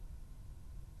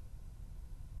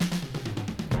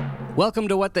Welcome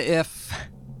to What the If.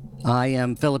 I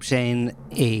am Philip Shane,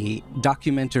 a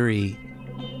documentary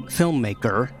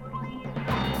filmmaker,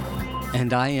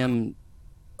 and I am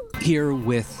here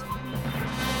with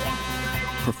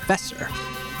Professor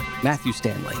Matthew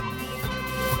Stanley.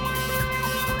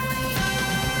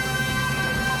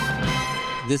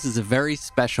 This is a very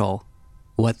special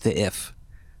What the If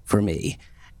for me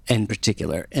in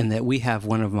particular, in that we have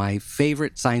one of my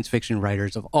favorite science fiction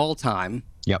writers of all time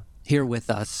here with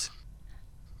us,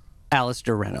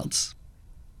 Alastair Reynolds.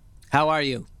 How are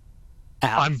you,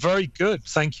 Al? I'm very good.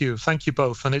 Thank you. Thank you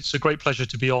both. And it's a great pleasure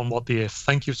to be on What the If.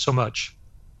 Thank you so much.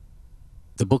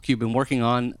 The book you've been working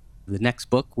on, the next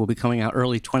book, will be coming out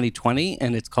early 2020,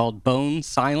 and it's called Bone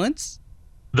Silence.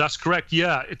 That's correct.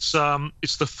 Yeah, it's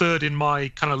the third in my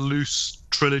kind of loose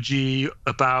trilogy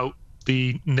about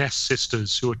the Ness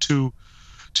sisters, who are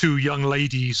two young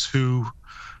ladies who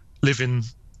live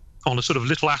on a sort of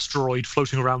little asteroid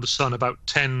floating around the sun about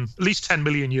at least 10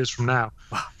 million years from now.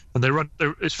 Wow. And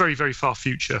it's very, very far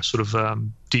future, sort of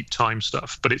deep time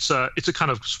stuff. But it's a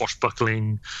kind of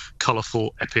swashbuckling,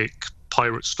 colorful, epic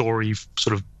pirate story,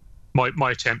 sort of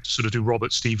my attempt to sort of do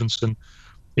Robert Stevenson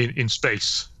in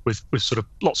space with sort of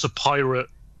lots of pirate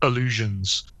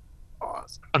allusions.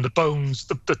 Awesome. And the bones,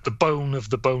 the bone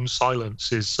of the bone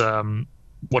silence is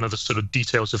one of the sort of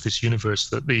details of this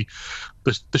universe, that the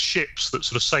ships that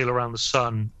sort of sail around the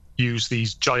sun use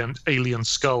these giant alien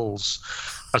skulls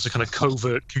as a kind of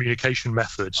covert communication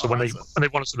method. So when they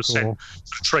want to sort of send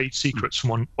trade secrets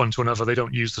from one to another, they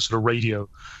don't use the sort of radio.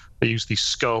 They use these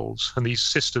skulls. And these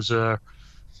sisters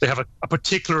they have a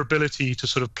particular ability to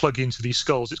sort of plug into these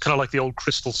skulls. It's kind of like the old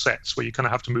crystal sets where you kind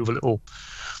of have to move a little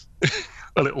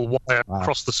wire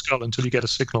across the skull until you get a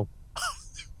signal.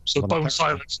 So bone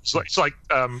silence, it's like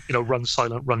run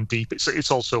silent, run deep. It's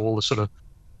also all the sort of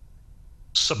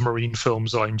submarine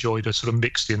films that I enjoyed are sort of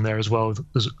mixed in there as well.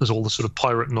 There's all the sort of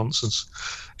pirate nonsense.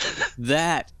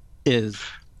 That is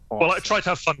awesome. Well, I try to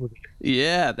have fun with it.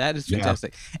 Yeah, that is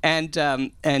fantastic. Yeah.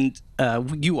 And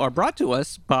you are brought to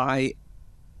us by,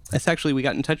 it's actually, we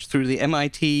got in touch through the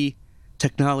MIT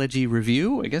Technology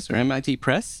Review, I guess, or MIT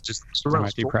Press. Just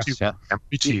MIT Press, yeah.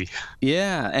 MIT.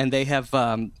 Yeah, and they have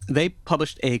they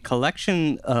published a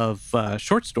collection of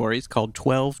short stories called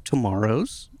 12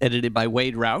 Tomorrows, edited by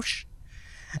Wade Rausch.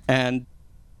 And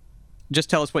just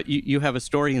tell us what you have a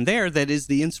story in there that is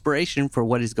the inspiration for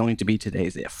what is going to be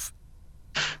today's If.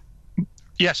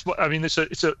 Yes, well, I mean, it's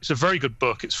a very good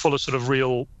book. It's full of sort of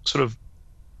real sort of,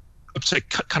 I'd say,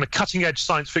 kind of cutting edge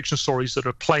science fiction stories that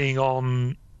are playing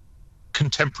on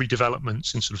contemporary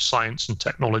developments in sort of science and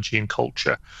technology and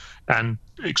culture, and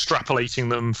extrapolating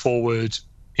them forward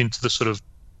into the sort of,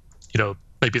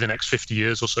 maybe the next 50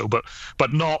 years or so, but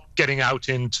not getting out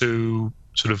into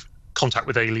sort of contact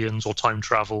with aliens or time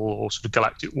travel or sort of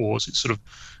galactic wars. It's sort of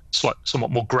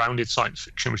somewhat more grounded science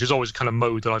fiction, which is always a kind of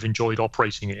mode that I've enjoyed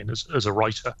operating in as a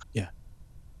writer. Yeah.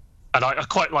 And I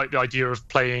quite like the idea of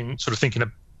thinking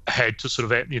ahead to sort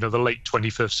of, the late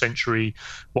 21st century.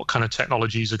 What kind of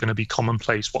technologies are going to be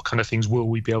commonplace? What kind of things will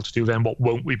we be able to do then? What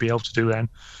won't we be able to do then?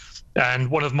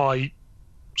 And one of my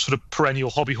sort of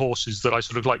perennial hobby horses that I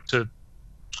sort of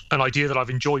an idea that I've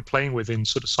enjoyed playing with in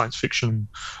sort of science fiction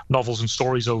novels and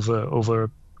stories over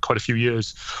quite a few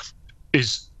years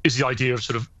is the idea of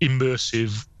sort of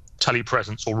immersive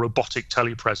telepresence or robotic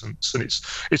telepresence. And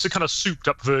it's a kind of souped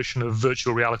up version of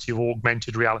virtual reality, of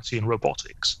augmented reality and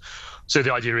robotics. So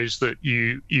the idea is that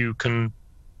you can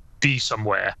be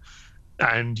somewhere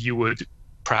and you would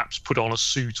perhaps put on a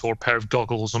suit or a pair of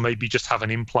goggles or maybe just have an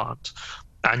implant,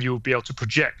 and you'll be able to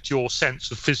project your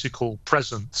sense of physical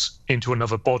presence into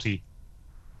another body,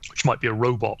 which might be a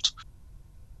robot.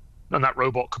 And that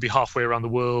robot could be halfway around the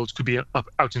world, could be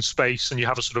out in space, and you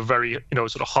have a sort of very,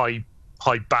 sort of high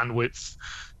bandwidth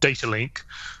data link.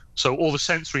 So all the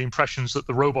sensory impressions that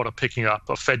the robot are picking up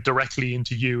are fed directly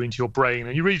into your brain,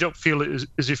 and you really don't feel it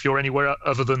as if you're anywhere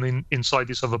other than inside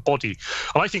this other body.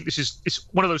 And I think it's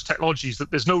one of those technologies that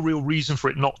there's no real reason for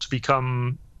it not to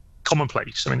become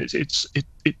commonplace. I mean, it's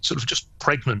sort of just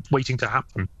pregnant, waiting to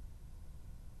happen.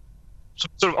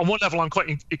 So on one level, I'm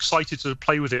quite excited to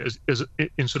play with it as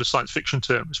in sort of science fiction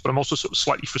terms, but I'm also sort of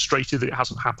slightly frustrated that it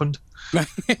hasn't happened.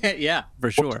 Yeah, for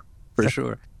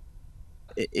sure.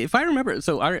 If I remember,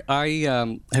 so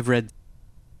I have read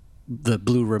the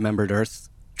Blue Remembered Earth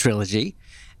trilogy,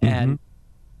 and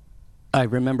I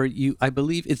remember I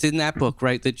believe it's in that book,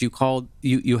 right, that you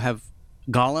have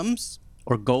golems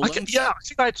or golems? I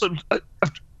think I had some,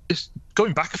 it's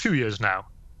going back a few years now.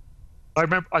 I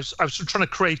remember I was sort of trying to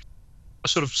create a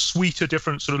sort of suite of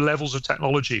different sort of levels of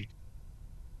technology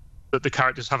that the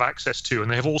characters have access to, and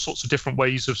they have all sorts of different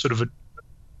ways of sort of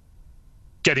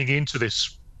getting into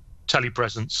this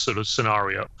telepresence sort of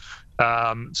scenario.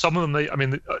 Some of them,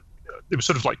 it was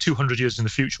sort of like 200 years in the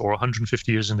future or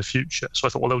 150 years in the future. So I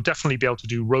thought, well, they'll definitely be able to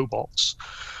do robots.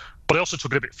 But I also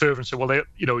took it a bit further and said, well,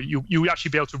 you actually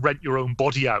be able to rent your own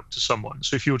body out to someone.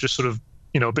 So if you're just sort of,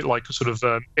 a bit like a sort of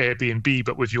Airbnb,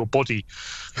 but with your body.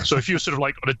 So if you're sort of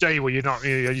like on a day where you don't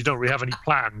really have any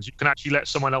plans, you can actually let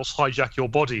someone else hijack your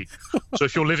body. So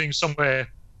if you're living somewhere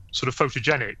sort of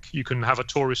photogenic, you can have a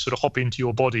tourist sort of hop into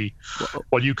your body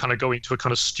while you kind of go into a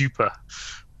kind of stupor.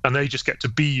 And they just get to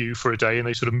be you for a day, and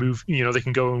they sort of move, they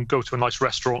can go to a nice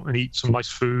restaurant and eat some nice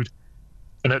food.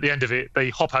 And at the end of it,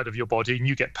 they hop out of your body and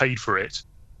you get paid for it.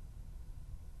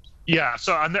 Yeah.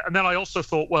 So, and then I also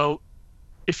thought, well,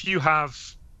 if you have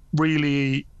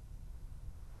really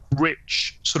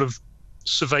rich sort of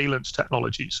surveillance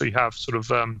technology, so you have sort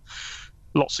of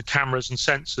lots of cameras and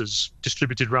sensors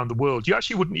distributed around the world, you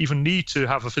actually wouldn't even need to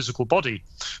have a physical body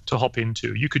to hop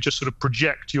into. You could just sort of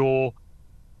project your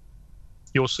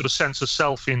sort of sensor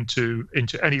self into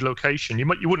any location. You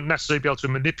wouldn't necessarily be able to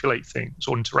manipulate things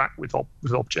or interact with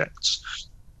objects,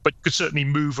 but you could certainly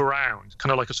move around,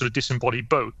 kind of like a sort of disembodied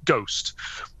ghost.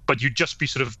 But you'd just be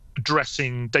sort of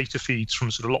addressing data feeds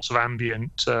from sort of lots of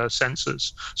ambient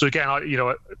sensors. So again,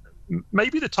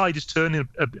 maybe the tide is turning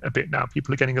a bit now.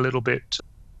 People are getting a little bit,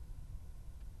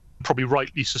 probably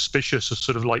rightly, suspicious of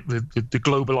sort of like the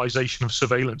globalization of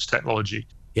surveillance technology.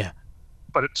 Yeah.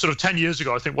 But sort of 10 years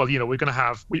ago, I think, well, we're going to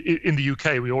have, in the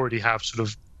UK, we already have sort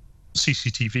of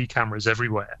CCTV cameras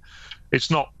everywhere. It's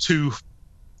not too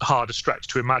hard a stretch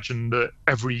to imagine that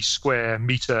every square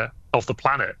meter of the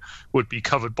planet would be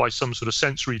covered by some sort of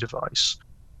sensory device.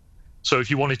 So if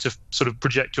you wanted to sort of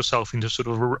project yourself into sort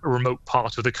of a remote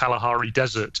part of the Kalahari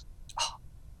Desert,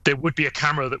 there would be a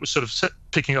camera that was sort of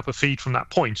picking up a feed from that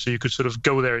point. So you could sort of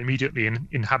go there immediately and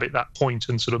inhabit that point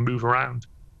and sort of move around.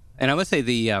 And I would say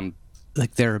the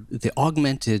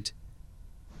augmented,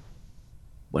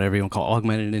 whatever you want to call it,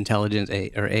 augmented intelligence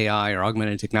or AI or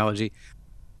augmented technology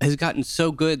has gotten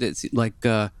so good that it's like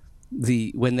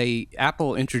when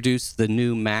Apple introduced the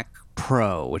new Mac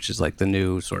Pro, which is like the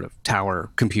new sort of tower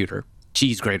computer,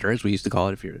 cheese grater as we used to call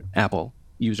it if you're an Apple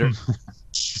user.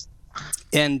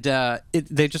 And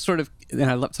they just sort of,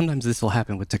 and sometimes this will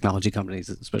happen with technology companies,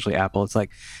 especially Apple. It's like,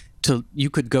 you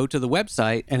could go to the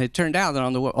website, and it turned out that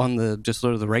on the just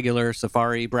sort of the regular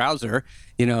Safari browser,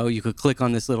 you could click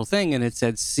on this little thing, and it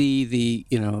said see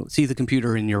the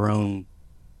computer in your own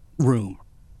room,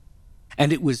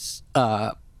 and it was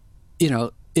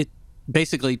it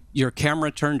basically your camera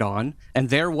turned on, and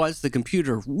there was the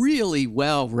computer really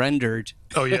well rendered.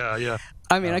 Oh yeah, yeah.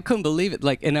 I mean, I couldn't believe it.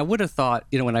 And I would have thought,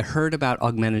 when I heard about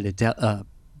augmented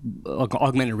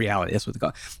reality, that's what they call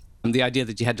it. The idea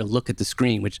that you had to look at the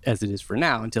screen, which as it is for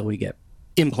now, until we get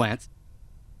implants,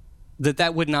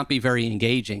 that would not be very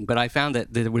engaging. But I found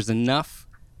that there was enough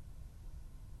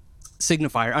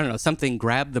signifier, I don't know, something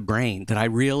grabbed the brain that I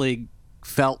really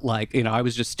felt like, I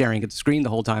was just staring at the screen the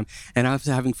whole time, and I was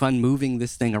having fun moving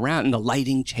this thing around, and the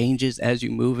lighting changes as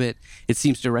you move it. It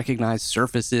seems to recognize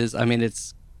surfaces. I mean,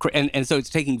 and so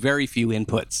it's taking very few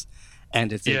inputs,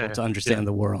 and it's able to understand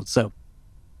the world. So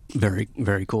very,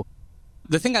 very cool.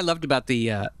 The thing I loved about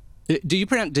did you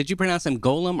pronounce him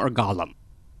Golem or Gollum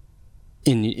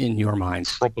in your mind?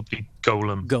 Probably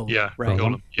Golem. Golem, yeah, right.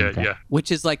 Golem. Yeah, okay. Yeah. Which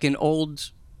is like an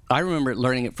old, I remember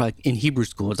learning it in Hebrew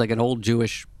school. It's like an old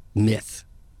Jewish myth,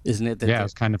 isn't it?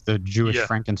 It's kind of the Jewish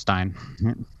Frankenstein.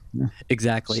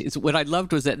 Exactly. What I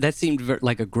loved was that seemed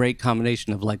like a great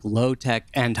combination of like low tech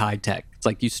and high tech. It's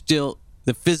like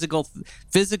the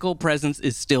physical presence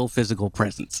is still physical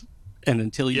presence. And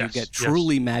until you get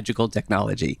truly magical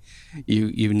technology,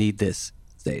 you need this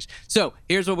stage. So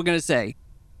here's what we're going to say.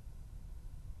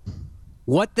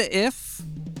 What the if?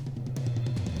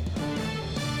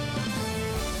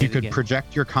 You could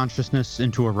project your consciousness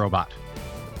into a robot.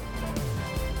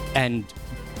 And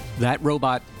that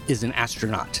robot is an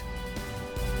astronaut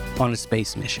on a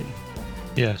space mission.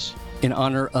 Yes. In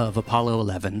honor of Apollo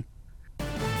 11.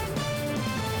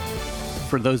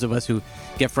 For those of us who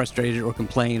get frustrated or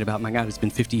complain about, my God, it's been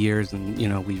 50 years and,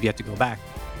 we've yet to go back.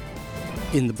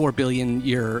 In the 4 billion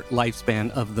year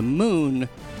lifespan of the moon,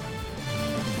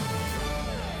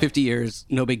 50 years,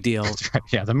 no big deal. That's right.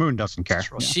 Yeah, the moon doesn't care.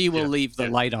 She will leave the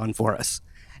light on for us.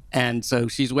 And so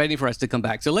she's waiting for us to come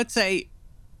back. So let's say,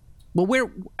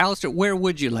 well, Alistair, where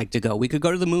would you like to go? We could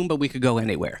go to the moon, but we could go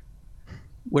anywhere.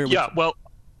 Well,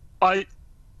 I'd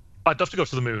love to go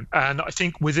to the moon. And I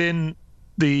think within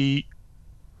the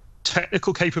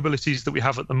technical capabilities that we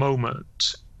have at the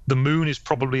moment, the moon is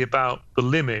probably about the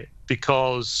limit,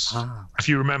 because if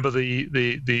you remember the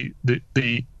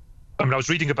I mean, I was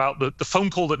reading about the phone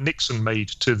call that Nixon made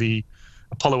to the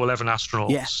Apollo 11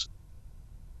 astronauts. Yeah.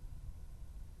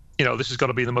 You know, this has got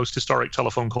to be the most historic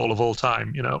telephone call of all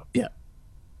time, you know? Yeah.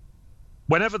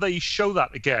 Whenever they show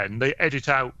that again, they edit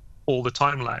out all the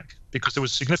time lag, because there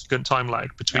was significant time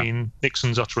lag between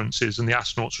Nixon's utterances and the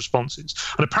astronauts' responses.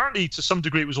 And apparently, to some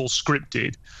degree, it was all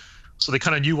scripted, so they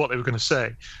kind of knew what they were going to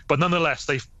say. But nonetheless,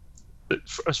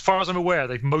 as far as I'm aware,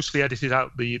 they've mostly edited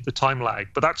out the time lag.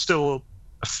 But that's still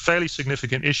a fairly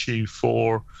significant issue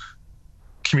for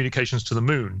communications to the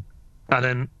moon. And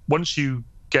then once you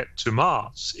get to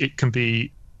Mars, it can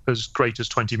be as great as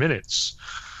 20 minutes.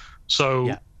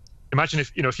 So imagine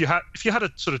if you had a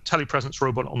sort of telepresence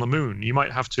robot on the moon, you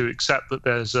might have to accept that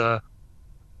there's a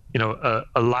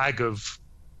lag of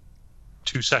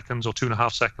 2 seconds or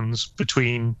 2.5 seconds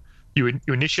between you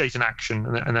initiate an action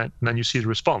and then you see the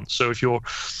response. So if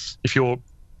you're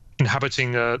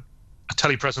inhabiting a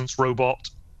telepresence robot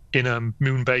in a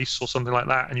moon base or something like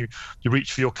that, and you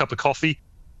reach for your cup of coffee,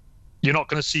 you're not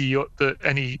going to see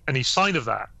any sign of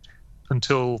that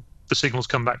until the signals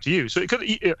come back to you. So it could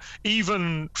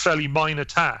even fairly minor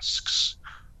tasks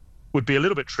would be a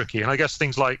little bit tricky. And I guess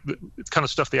things like the kind of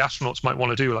stuff the astronauts might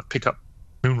want to do, like pick up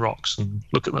moon rocks and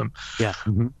look at them. Yeah.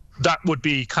 Mm-hmm. That would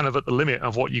be kind of at the limit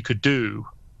of what you could do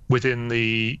within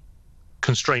the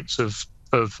constraints of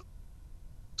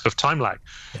time lag.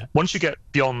 Yeah. Once you get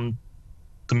beyond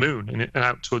the moon and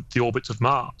out to the orbits of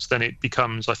Mars, then it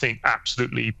becomes, I think,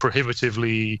 absolutely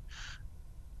prohibitively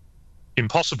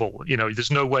impossible. You know,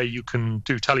 there's no way you can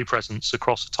do telepresence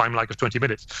across a time lag of 20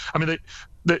 minutes. I mean,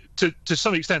 to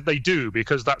some extent they do,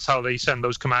 because that's how they send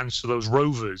those commands to those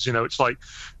rovers. You know, it's like,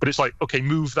 okay,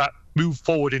 move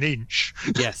forward an inch.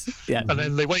 Yes. Yeah. And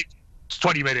then they wait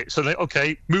 20 minutes, and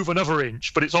okay, move another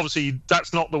inch. But it's obviously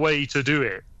that's not the way to do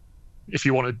it. If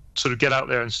you want to sort of get out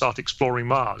there and start exploring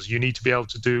Mars, you need to be able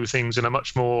to do things in a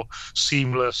much more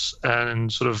seamless and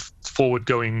sort of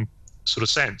forward-going sort of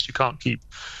sense. You can't keep...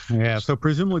 Yeah, so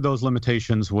presumably those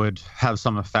limitations would have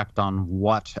some effect on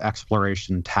what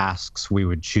exploration tasks we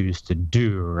would choose to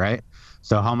do, right?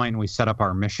 So how might we set up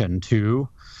our mission to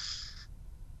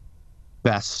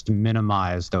best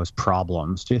minimize those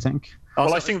problems, do you think?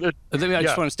 Also, well, I think that... I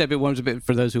just want to step in one bit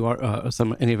for those who are,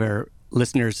 any of our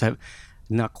listeners have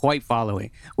not quite following.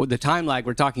 Well, the time lag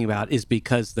we're talking about is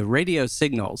because the radio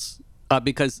signals,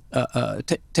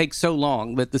 take so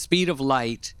long that the speed of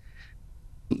light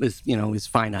is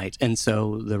finite, and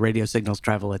so the radio signals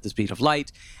travel at the speed of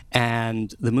light,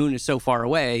 and the moon is so far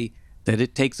away that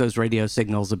it takes those radio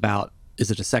signals about,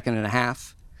 is it a second and a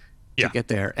half to get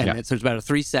there, and so it's about a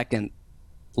 3-second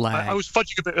lag. I was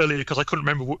fudging a bit earlier because I couldn't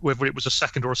remember whether it was a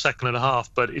second or a second and a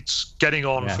half, but it's getting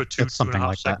on for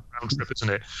 2.5 second round trip, isn't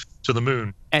it, to the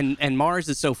moon? And Mars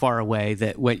is so far away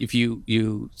that if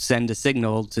you send a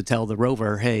signal to tell the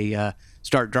rover, hey,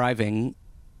 start driving,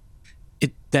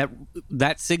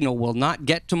 that signal will not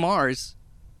get to Mars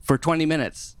for 20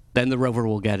 minutes. Then the rover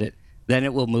will get it. Then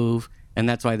it will move. And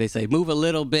that's why they say move a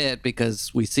little bit,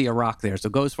 because we see a rock there. So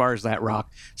go as far as that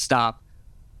rock, stop,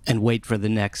 and wait for the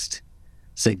next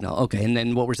signal. Okay, and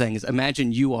then what we're saying is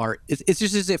imagine it's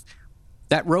just as if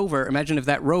that rover, imagine if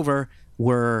that rover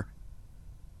were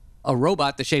a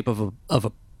robot the shape of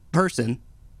a person,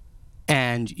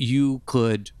 and you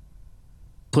could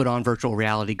put on virtual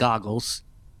reality goggles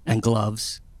and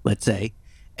gloves, let's say,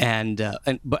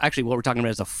 but actually what we're talking about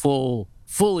is a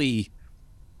fully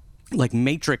like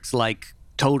Matrix-like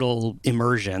total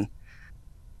immersion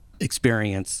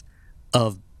experience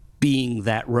of being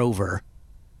that rover.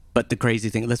 But the crazy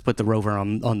thing, let's put the rover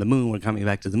on the moon. We're coming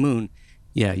back to the moon.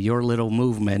 Yeah, your little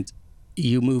movement,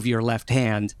 you move your left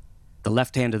hand. The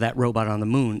left hand of that robot on the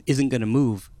moon isn't going to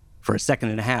move for a second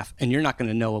and a half, and you're not going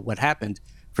to know what happened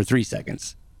for 3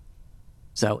 seconds.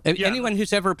 So anyone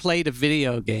who's ever played a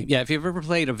video game, if you've ever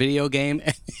played a video game,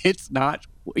 it's not,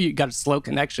 you got a slow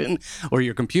connection or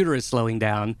your computer is slowing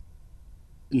down,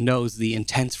 knows the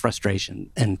intense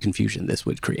frustration and confusion this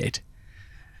would create.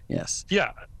 Yes.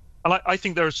 Yeah. And I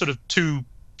think there are sort of two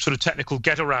sort of technical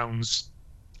get-arounds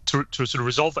to sort of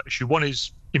resolve that issue. One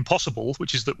is impossible,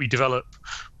 which is that we develop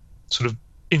sort of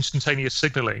instantaneous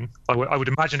signaling. I would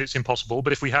imagine it's impossible,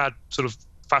 but if we had sort of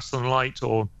faster than light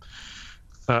or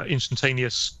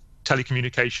instantaneous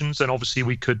telecommunications, then obviously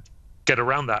we could get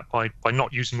around that by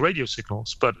not using radio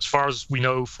signals. But as far as we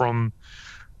know from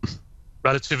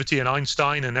relativity and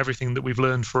Einstein and everything that we've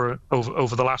learned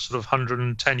over the last sort of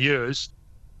 110 years,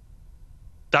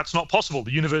 that's not possible.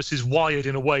 The universe is wired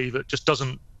in a way that just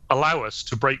doesn't allow us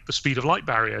to break the speed of light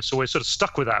barrier. So we're sort of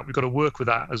stuck with that. We've got to work with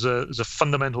that as a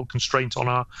fundamental constraint on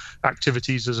our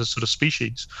activities as a sort of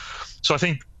species. So I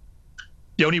think,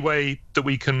 The only way that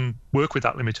we can work with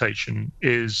that limitation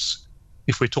is,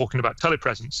 if we're talking about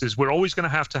telepresence, is we're always going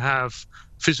to have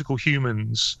physical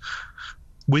humans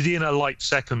within a light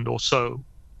second or so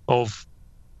of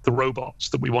the robots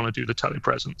that we want to do the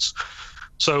telepresence.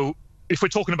 So if we're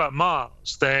talking about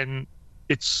Mars, then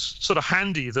it's sort of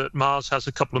handy that Mars has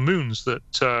a couple of moons that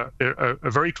are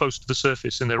very close to the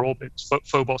surface in their orbits,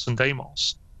 Phobos and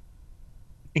Deimos.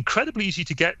 Incredibly easy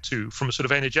to get to from a sort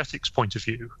of energetics point of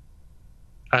view.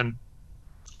 And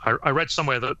I read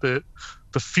somewhere that the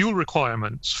fuel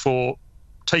requirements for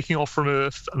taking off from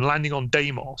Earth and landing on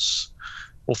Deimos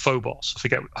or Phobos,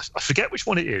 I forget which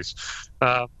one it is.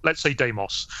 Let's say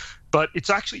Deimos. But it's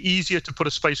actually easier to put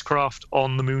a spacecraft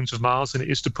on the moons of Mars than it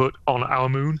is to put on our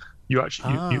moon.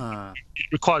 It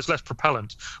requires less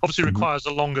propellant. Obviously, it requires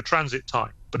a longer transit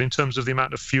time. But in terms of the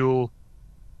amount of fuel,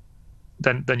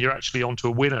 then you're actually onto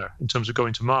a winner in terms of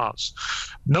going to Mars.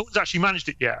 No one's actually managed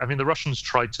it yet. I mean, the Russians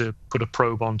tried to put a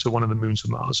probe onto one of the moons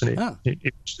of Mars, and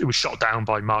it was shot down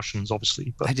by Martians,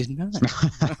 obviously. But I didn't know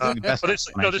that.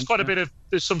 But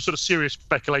there's some sort of serious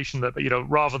speculation that,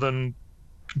 rather than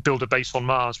build a base on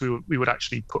Mars, we would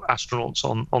actually put astronauts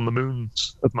on the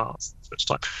moons of Mars first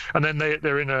time, and then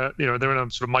they're in a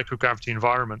sort of microgravity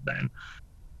environment then,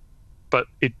 but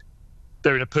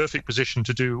they're in a perfect position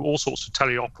to do all sorts of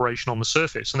teleoperation on the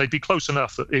surface, and they'd be close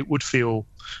enough that it would feel,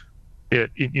 the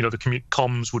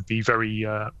comms would be very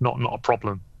not a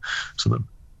problem to them.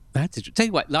 That's interesting. Tell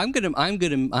you what, I'm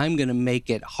gonna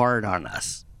make it hard on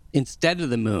us. Instead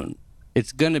of the moon,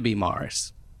 it's gonna be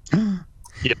Mars.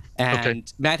 Yeah.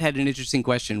 And Matt had an interesting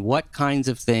question. What kinds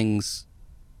of things,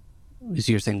 as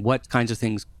you're saying, what kinds of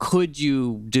things could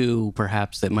you do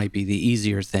perhaps that might be the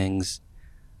easier things?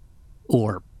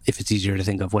 Or if it's easier to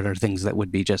think of, what are things that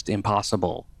would be just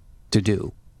impossible to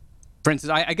do? For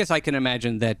instance, I guess I can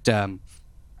imagine that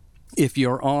if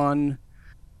you're on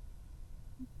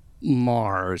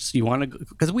Mars, you want to,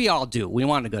 because we all do, we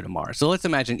want to go to Mars. So let's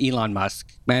imagine Elon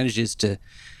Musk manages to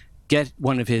get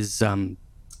one of his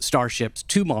starships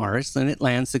to Mars, and it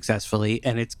lands successfully,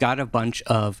 and it's got a bunch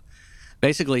of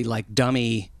basically like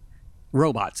dummy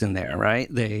robots in there, right?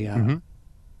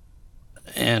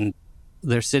 And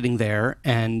they're sitting there,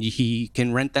 and he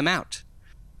can rent them out,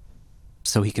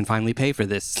 so he can finally pay for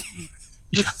this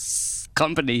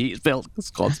company he's built.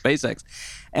 It's called SpaceX.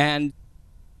 And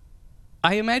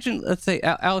I imagine, let's say,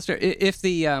 Alistair, if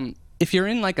you're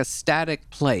in like a static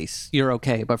place, you're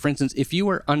okay. But for instance, if you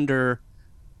were under,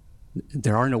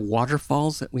 there are no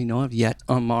waterfalls that we know of yet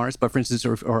on Mars, but for instance,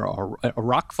 or a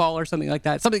rock fall or something like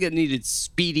that, something that needed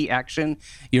speedy action,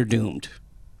 you're doomed.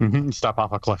 You stop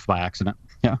off a cliff by accident.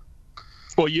 Yeah.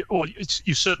 Well, you're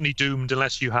certainly doomed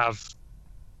unless you have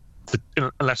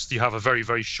a very,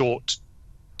 very short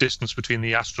distance between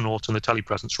the astronaut and the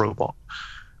telepresence robot.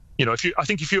 If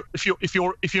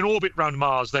you're in orbit around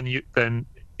Mars, then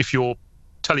if your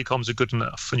telecoms are good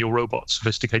enough and your robot's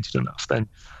sophisticated enough, then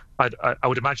I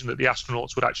would imagine that the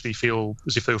astronauts would actually feel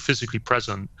as if they were physically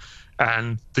present,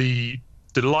 and the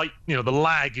light, the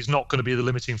lag is not going to be the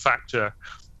limiting factor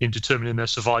in determining their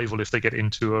survival if they get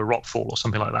into a rockfall or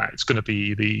something like that. It's going to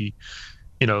be the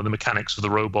mechanics of the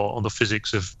robot or the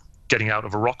physics of getting out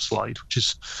of a rock slide, which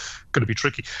is going to be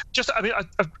tricky. I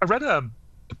read an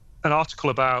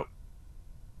article about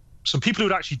some people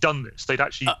who'd actually done this. They'd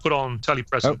actually put on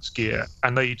telepresence gear,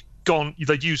 and they'd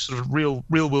use sort of real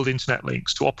world internet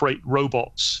links to operate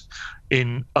robots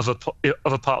in other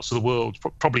parts of the world,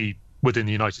 probably within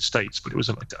the United States, but it was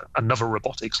like another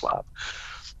robotics lab.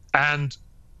 And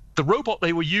the robot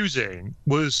they were using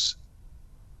was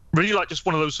really like just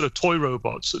one of those sort of toy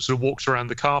robots that sort of walks around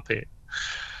the carpet.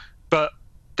 But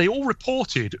they all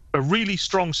reported a really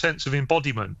strong sense of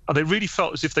embodiment, and they really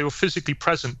felt as if they were physically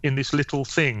present in this little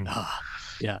thing.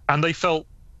 Yeah. And they felt,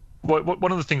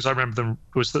 one of the things I remember them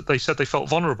was that they said they felt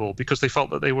vulnerable because they felt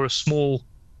that they were a small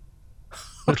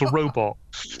little robot.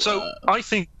 So I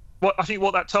think what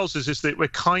that tells us is that we're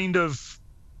kind of,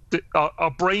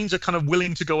 our brains are kind of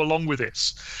willing to go along with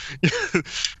this.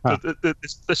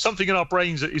 There's something in our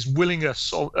brains that is willing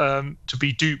us to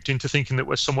be duped into thinking that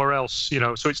we're somewhere else.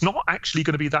 So it's not actually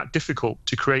going to be that difficult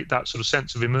to create that sort of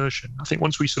sense of immersion. I think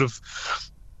once we sort of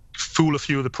fool a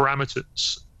few of the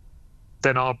parameters,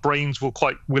 then our brains will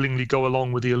quite willingly go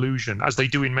along with the illusion, as they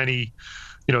do in many.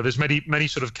 There's many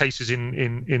sort of cases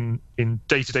in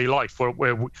day-to-day life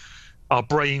where our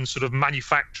brains sort of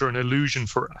manufacture an illusion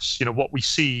for us. What we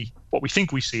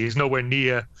think we see is nowhere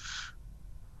near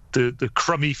the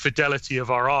crummy fidelity of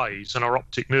our eyes and our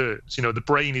optic nerves. The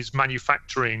brain is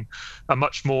manufacturing a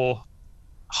much more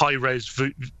high-res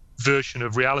version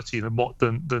of reality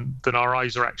than our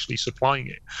eyes are actually supplying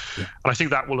it. Yeah. And I think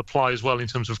that will apply as well in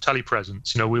terms of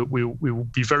telepresence. We will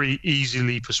be very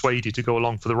easily persuaded to go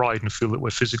along for the ride and feel that we're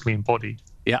physically embodied.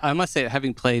 Yeah, I must say,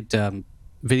 having played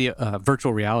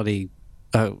virtual reality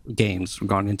games,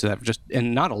 gone into that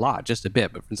and not a lot, just a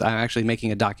bit. But I'm actually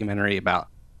making a documentary about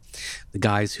the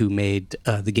guys who made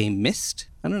the game Myst.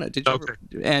 I don't know. Did you ever,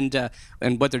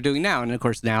 and what they're doing now, and of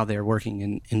course now they're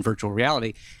working in virtual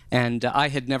reality. And I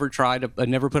had never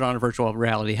never put on a virtual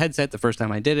reality headset the first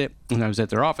time I did it. And I was at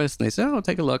their office, and they said, "Oh,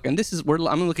 take a look." And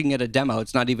I'm looking at a demo.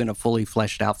 It's not even a fully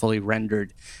fleshed out, fully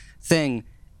rendered thing.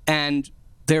 And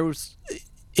it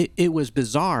was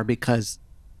bizarre because,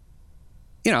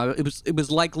 it was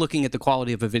like looking at the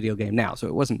quality of a video game now, so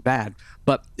it wasn't bad.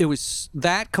 But it was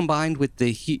that combined with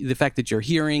the fact that you're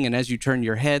hearing, and as you turn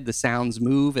your head, the sounds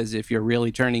move as if you're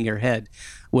really turning your head,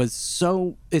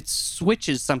 it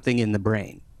switches something in the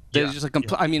brain. There's just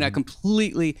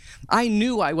I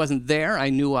knew I wasn't there.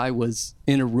 I knew I was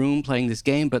in a room playing this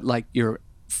game, but like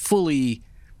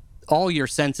all your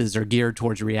senses are geared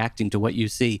towards reacting to what you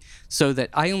see, so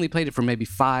that I only played it for maybe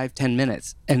 5-10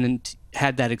 minutes and then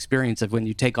had that experience of when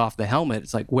you take off the helmet,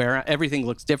 it's like where everything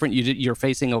looks different. You're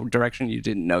facing a direction you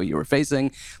didn't know you were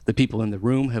facing. The people in the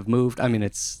room have moved. I mean,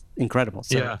 it's incredible.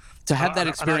 So to have that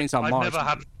experience on Mars.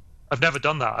 I've never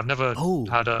done that. I've never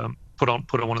had put on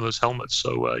one of those helmets.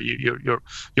 So you're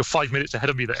 5 minutes ahead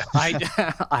of me there.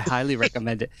 I highly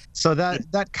recommend it. So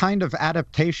that kind of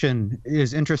adaptation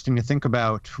is interesting to think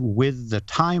about with the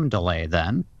time delay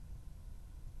then,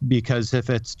 because if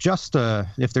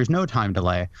there's no time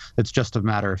delay, it's just a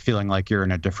matter of feeling like you're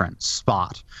in a different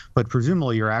spot. But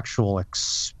presumably your actual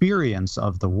experience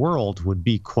of the world would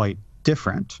be quite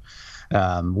different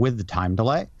with the time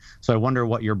delay. So I wonder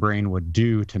what your brain would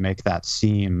do to make that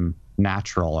seem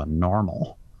natural and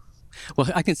normal.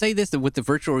 Well, I can say this, that with the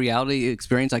virtual reality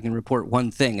experience, I can report one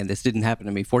thing, and this didn't happen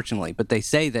to me, fortunately, but they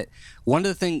say that one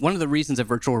of the reasons that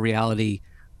virtual reality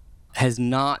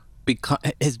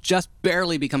is just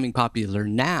barely becoming popular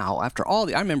now, after all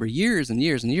I remember years and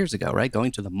years and years ago, right,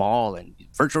 going to the mall and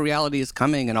virtual reality is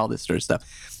coming and all this sort of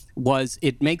stuff, was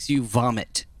it makes you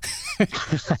vomit.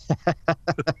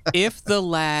 If the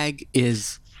lag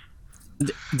is...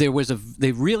 They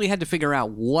really had to figure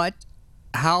out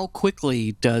how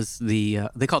quickly does they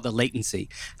call it the latency,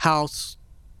 how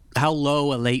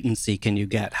low a latency can you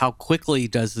get? How quickly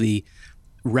does the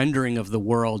rendering of the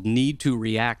world need to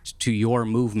react to your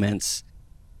movements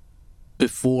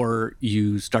before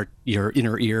you start your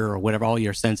inner ear or whatever, all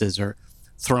your senses are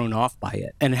thrown off by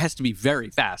it? And it has to be very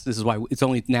fast. This is why it's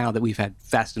only now that we've had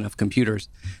fast enough computers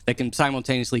that can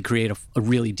simultaneously create a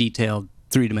really detailed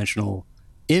three-dimensional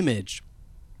image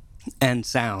and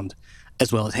sound,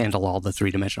 as well as handle all the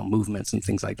three-dimensional movements and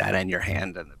things like that, and your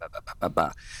hand and blah, blah, blah, blah,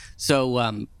 blah.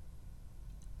 So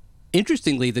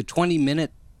interestingly, the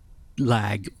 20-minute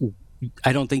lag,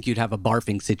 I don't think you'd have a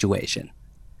barfing situation.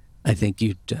 I think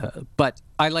you'd but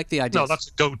I like the idea. No, that's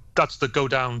the go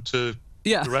down to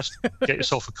the restaurant, get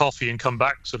yourself a coffee and come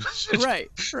back. So right.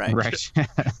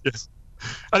 Yes.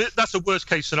 And that's a worst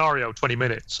case scenario, 20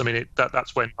 minutes. I mean,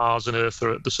 that's when Mars and Earth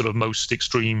are at the sort of most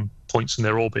extreme points in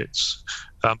their orbits.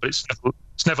 But it's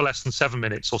never less than 7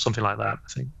 minutes or something like that,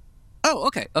 I think. Oh,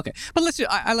 okay. But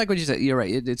I like what you said. You're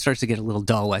right. It starts to get a little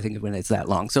dull, I think, when it's that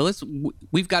long. So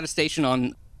we've got a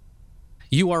station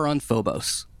you are on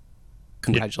Phobos.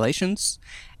 Congratulations.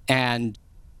 Yep. And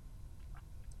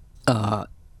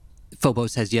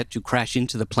Phobos has yet to crash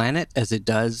into the planet, as it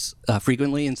does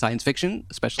frequently in science fiction,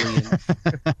 especially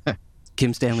in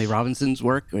Kim Stanley Robinson's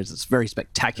work. It's very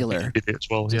spectacular. As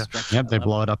well, yeah. Yep, they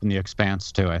blow it up in The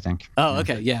Expanse too, I think. Oh,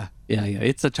 okay, yeah.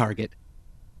 It's a target.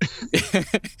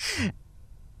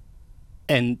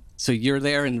 And so you're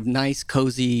there in a nice,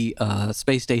 cozy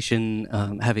space station,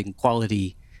 having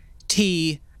quality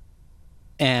tea,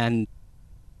 and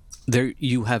there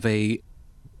you have a.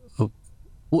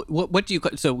 What do you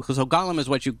call so Golem is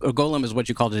what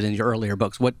you called it in your earlier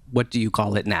books. What do you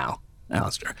call it now,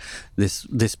 Alistair? This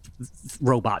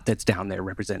robot that's down there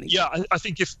representing. Yeah, I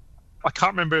think I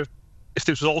can't remember if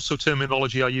this was also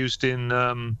terminology I used in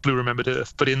Blue Remembered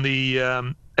Earth, but in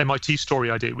the MIT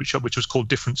story I did, which was called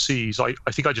Different Seas, I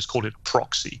think I just called it a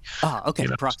proxy. Ah, okay,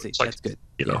 proxy. So that's good.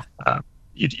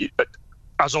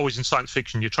 As always in science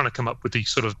fiction, you're trying to come up with these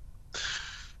sort of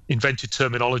invented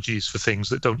terminologies for things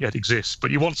that don't yet exist, but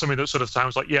you want something that sort of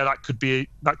sounds like, that could be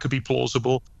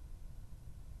plausible,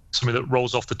 something that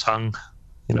rolls off the tongue,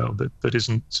 that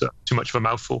isn't too much of a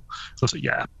mouthful. So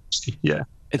yeah.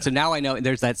 And so now I know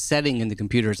there's that setting in the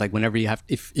computers, like whenever you have,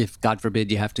 if God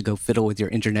forbid you have to go fiddle with your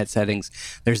internet settings,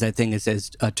 there's that thing that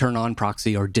says turn on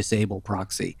proxy or disable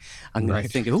proxy. I'm going to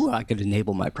think, I could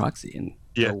enable my proxy and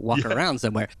go walk around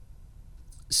somewhere.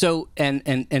 So, and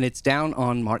it's down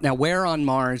on Mars. Now, where on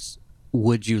Mars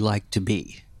would you like to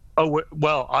be? Oh,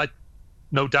 well, I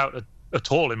no doubt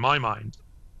at all in my mind,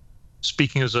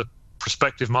 speaking as a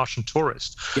prospective Martian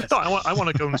tourist. Yes. No, I want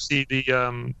to go and see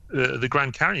the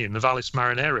Grand Canyon, the Valles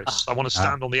Marineris. I want to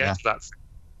stand on the edge of that thing.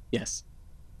 Yes.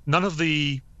 I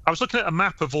was looking at a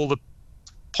map of all the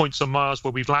points on Mars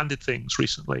where we've landed things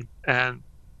recently, and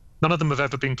none of them have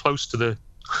ever been close to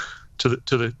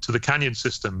the canyon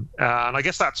system. And I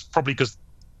guess that's probably because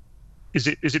is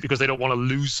it because they don't want to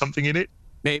lose something in it?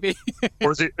 Maybe.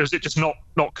 Or is it just not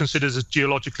considered as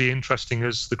geologically interesting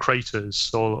as the craters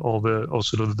or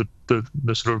sort of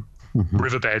the sort of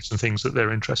riverbeds and things that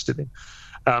they're interested in?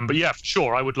 But yeah, for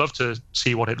sure, I would love to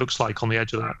see what it looks like on the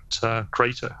edge of that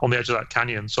crater, on the edge of that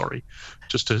canyon. Sorry,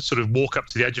 just to sort of walk up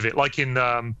to the edge of it, like in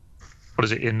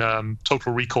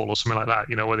Total Recall or something like that,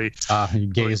 where they you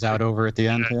gaze out over at the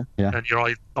end, and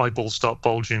your eyeballs start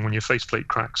bulging when your faceplate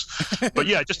cracks. But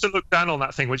yeah, just to look down on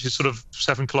that thing, which is sort of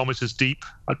 7 kilometers deep,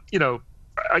 I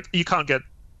can't get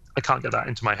that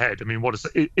into my head. I mean, what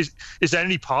is there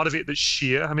any part of it that's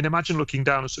sheer? I mean, imagine looking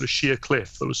down a sort of sheer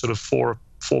cliff that was sort of 4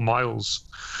 miles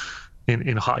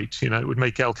in height. It would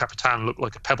make El Capitan look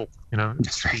like a pebble.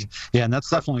 That's right. Yeah, and that's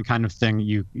definitely the kind of thing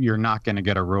you're not going to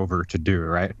get a rover to do,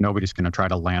 right? Nobody's going to try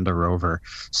to land a rover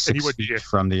 6 feet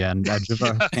from the edge of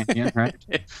a canyon, right?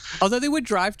 Although they would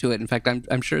drive to it. In fact,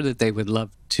 I'm sure that they would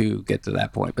love to get to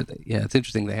that point. But it's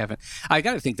interesting they haven't. I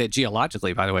got to think that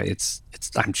geologically, by the way, it's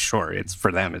I'm sure it's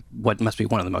for them what must be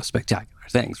one of the most spectacular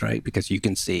things, right? Because you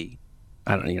can see,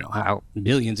 I don't know, how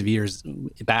millions of years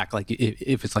back, like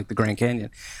if it's like the Grand Canyon.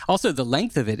 Also, the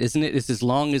length of it, isn't it? It's as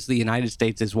long as the United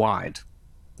States is wide,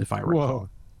 if I recall. Whoa.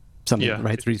 Something,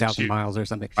 right? 3,000 miles or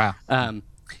something. Wow.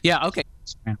 Okay.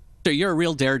 So you're a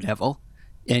real daredevil,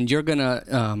 and you're going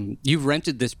to, you've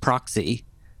rented this proxy,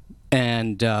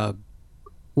 and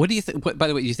what do you think? By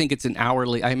the way, you think it's an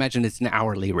hourly, I imagine it's an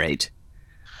hourly rate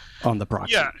on the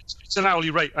proxy. Yeah, it's an hourly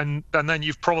rate, and then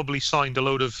you've probably signed a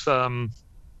load of,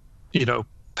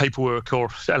 paperwork or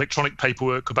electronic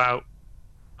paperwork about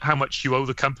how much you owe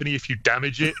the company if you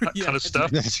damage it, that kind of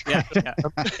stuff.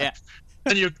 Yeah.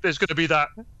 And there's going to be that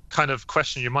kind of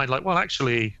question in your mind, like, well,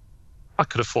 actually, I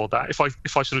could afford that. If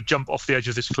I sort of jump off the edge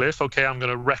of this cliff, okay, I'm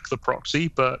going to wreck the proxy,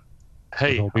 but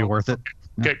hey, it'll be worth it.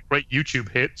 Get great YouTube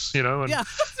hits, and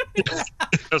it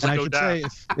doesn't go down.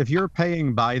 Say, if you're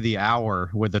paying by the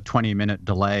hour with a 20-minute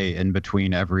delay in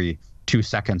between every 2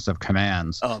 seconds of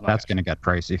commands, that's going to get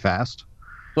pricey fast.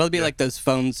 Well, it'd be like those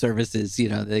phone services,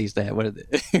 they used to have, you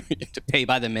have to pay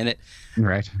by the minute.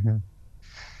 Right. Yeah.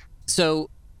 So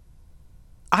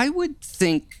I would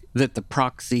think that the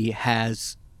proxy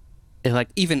has, like,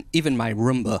 even my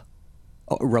Roomba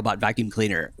robot vacuum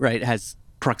cleaner, right, has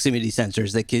proximity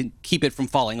sensors that can keep it from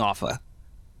falling off a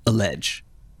ledge.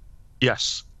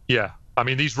 Yes. Yeah. I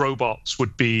mean, these robots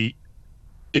would be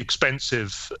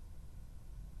expensive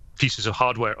pieces of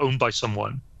hardware owned by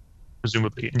someone,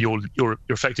 presumably, and you're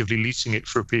effectively leasing it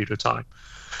for a period of time.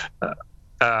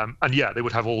 And yeah, they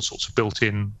would have all sorts of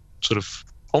built-in sort of,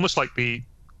 almost like the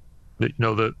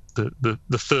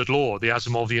third law, the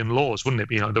Asimovian laws, wouldn't it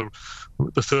be?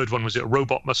 The third one was, a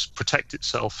robot must protect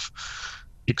itself,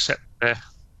 except where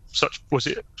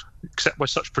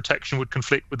such protection would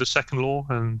conflict with the second law.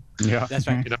 And yeah, that's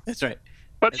right. That's right.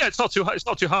 But yeah, it's not too hard. It's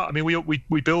not too hard. I mean,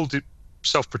 we build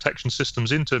self-protection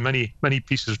systems into many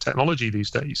pieces of technology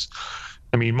these days.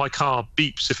 I mean, my car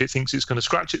beeps if it thinks it's going to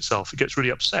scratch itself. It gets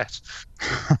really upset.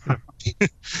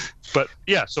 But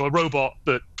yeah, so a robot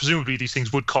that presumably these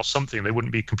things would cost something. They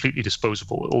wouldn't be completely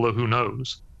disposable, although who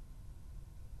knows.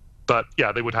 But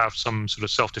yeah, they would have some sort of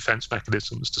self-defense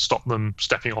mechanisms to stop them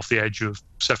stepping off the edge of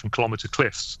 7-kilometer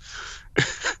cliffs.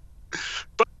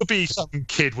 But maybe some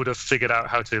kid would have figured out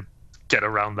how to get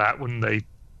around that, wouldn't they?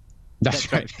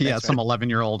 That's right. Yeah, some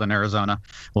 11-year-old in Arizona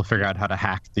will figure out how to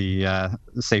hack the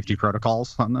safety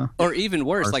protocols on the. Or even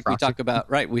worse, like proxy.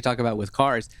 we talk about with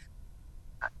cars,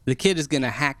 the kid is going to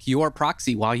hack your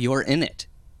proxy while you're in it.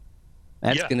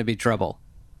 That's going to be trouble.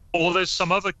 Or there's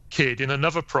some other kid in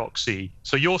another proxy.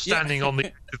 So you're standing on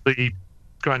the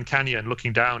Grand Canyon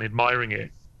looking down, admiring it,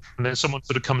 and then someone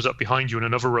sort of comes up behind you in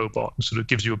another robot and sort of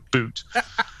gives you a boot.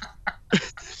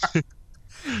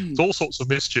 It's all sorts of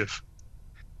mischief.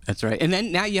 That's right. And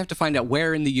then now you have to find out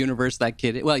where in the universe that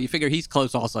kid is. Well, you figure he's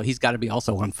close also. He's got to be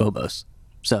also on Phobos.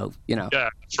 So, Yeah,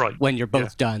 that's right. When you're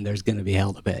both done, there's going to be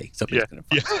hell to pay. Somebody's going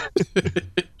to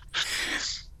find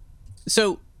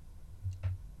So,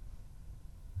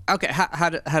 okay, how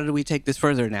do we take this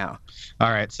further now?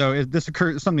 All right. So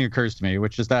something occurs to me,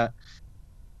 which is that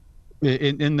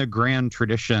in the grand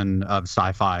tradition of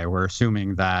sci-fi, we're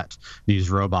assuming that these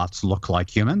robots look like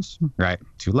humans, right?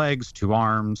 2 legs, 2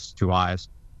 arms, 2 eyes.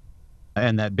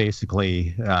 And that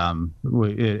basically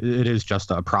it is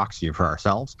just a proxy for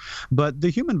ourselves. But the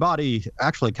human body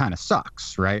actually kind of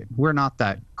sucks, right? We're not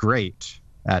that great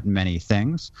at many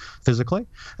things physically.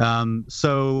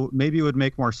 So maybe it would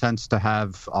make more sense to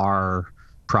have our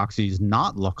proxies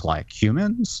not look like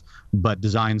humans, but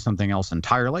design something else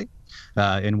entirely,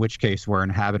 in which case we're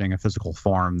inhabiting a physical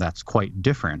form that's quite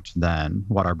different than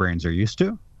what our brains are used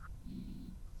to.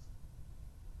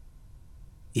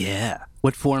 Yeah.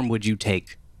 What form would you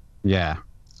take? Yeah.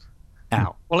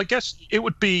 Al? Well, I guess it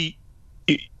would be,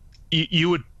 you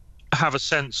would have a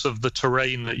sense of the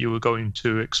terrain that you were going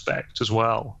to expect as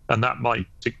well. And that might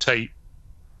dictate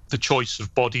the choice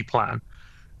of body plan.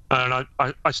 And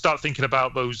I start thinking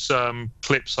about those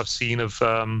clips I've seen of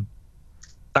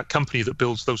that company that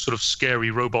builds those sort of scary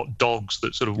robot dogs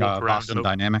that sort of walk around. Boston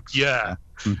Dynamics. Yeah.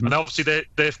 Mm-hmm. And obviously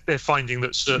they're finding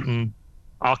that certain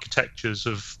architectures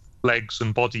of legs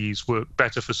and bodies work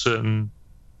better for certain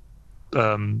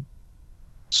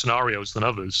scenarios than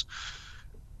others.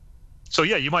 So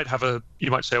yeah, you might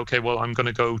say, okay, well, I'm going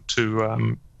to go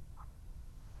to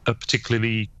a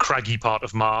particularly craggy part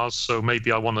of Mars, so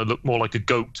maybe I want to look more like a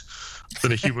goat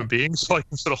than a human being, so I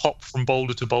can sort of hop from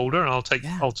boulder to boulder, and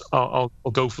I'll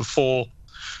go for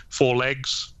four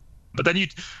legs. But then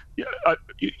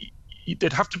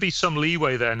there'd have to be some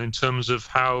leeway then in terms of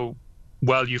how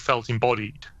well you felt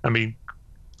embodied. I mean,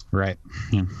 right.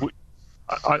 Yeah.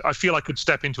 I feel I could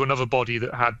step into another body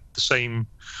that had the same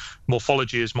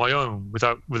morphology as my own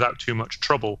without too much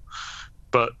trouble,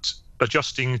 but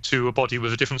adjusting to a body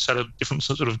with a different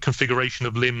sort of configuration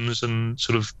of limbs and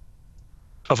sort of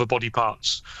other body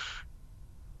parts,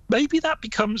 maybe that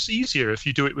becomes easier if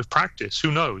you do it with practice.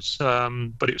 Who knows?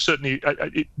 But it certainly,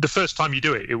 the first time you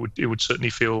do it, it would certainly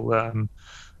feel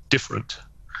different.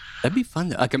 That'd be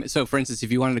fun. So, for instance,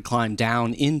 if you wanted to climb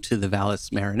down into the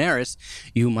Valles Marineris,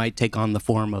 you might take on the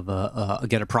form of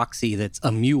get a proxy that's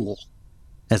a mule,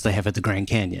 as they have at the Grand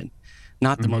Canyon.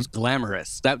 Not the most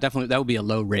glamorous. That would be a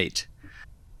low rate.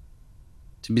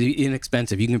 To be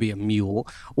inexpensive, you can be a mule,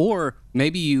 or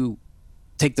maybe you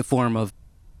take the form of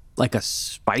like a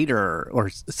spider or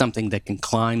something that can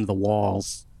climb the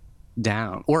walls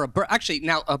down, or a bird. Actually,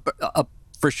 now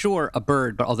for sure a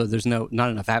bird, but although there's not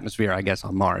enough atmosphere, I guess,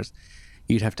 on Mars,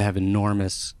 you'd have to have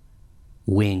enormous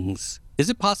wings. Is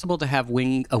it possible to have a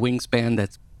wingspan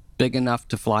that's big enough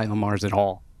to fly on Mars at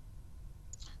all?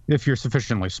 If you're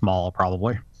sufficiently small,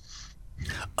 probably.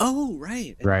 Oh,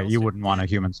 right. Right. You wouldn't want a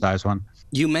human-sized one.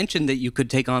 You mentioned that you could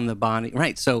take on the body.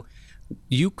 Right. So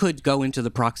you could go into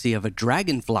the proxy of a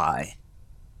dragonfly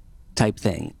type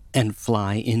thing and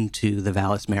fly into the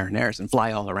Valles Marineris and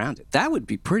fly all around it. That would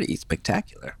be pretty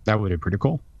spectacular. That would be pretty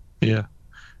cool. Yeah.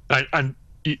 And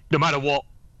no matter what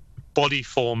body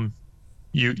form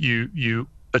you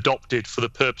adopted for the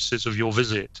purposes of your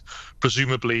visit,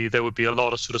 presumably there would be a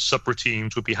lot of sort of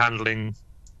subroutines would be handling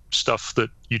stuff that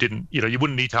you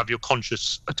wouldn't need to have your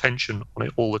conscious attention on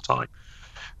it all the time.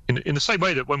 In the same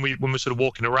way that when we're sort of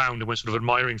walking around and we're sort of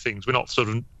admiring things, we're not sort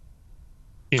of,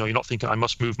 you're not thinking I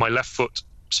must move my left foot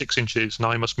 6 inches,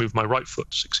 now I must move my right foot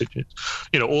 6 inches.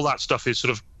 All that stuff is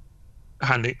sort of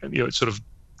it's sort of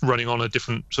running on a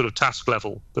different sort of task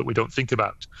level that we don't think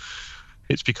about.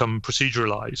 It's become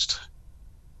proceduralized.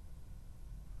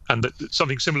 And that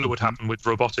something similar would happen with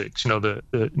robotics.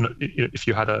 If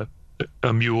you had a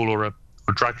mule or a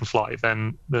dragonfly,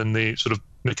 then the sort of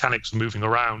mechanics of moving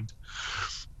around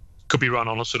could be run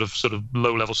on a sort of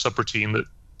low level subroutine that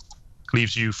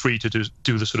leaves you free to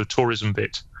do the sort of tourism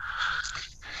bit.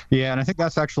 Yeah, and I think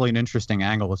that's actually an interesting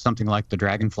angle with something like the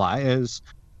dragonfly is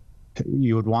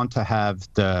you would want to have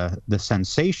the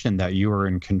sensation that you are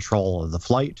in control of the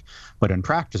flight, but in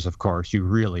practice, of course, you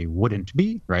really wouldn't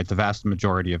be, right? The vast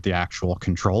majority of the actual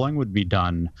controlling would be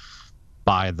done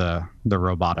by the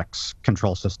robotics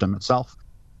control system itself.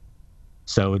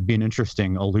 So it would be an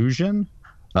interesting illusion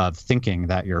of thinking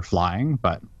that you're flying,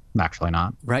 but actually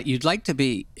not. Right. You'd like to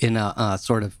be in a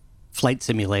sort of flight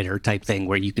simulator type thing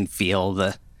where you can feel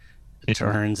the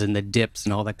turns and the dips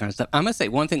and all that kind of stuff. I must say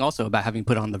one thing also about having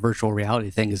put on the virtual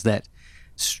reality thing is that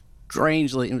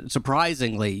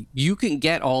surprisingly, you can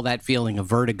get all that feeling of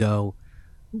vertigo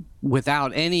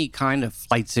without any kind of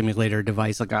flight simulator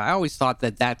device. Like I always thought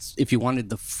that's if you wanted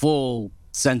the full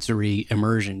sensory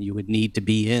immersion, you would need to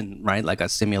be in, right? Like a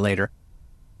simulator.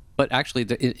 But actually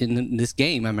in this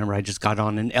game, I remember I just got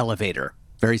on an elevator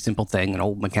very simple thing, an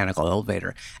old mechanical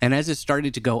elevator. And as it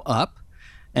started to go up,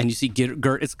 and you see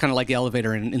it's kind of like the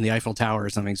elevator in the Eiffel Tower or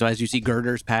something. So as you see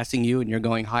girders passing you and you're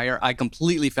going higher, I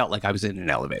completely felt like I was in an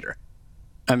elevator.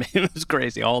 I mean, it was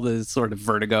crazy, all the sort of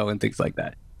vertigo and things like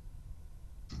that.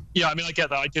 Yeah, I mean, I get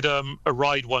that. I did a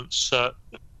ride once at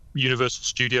Universal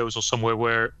Studios or somewhere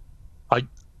where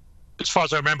as far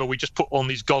as I remember, we just put on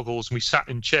these goggles and we sat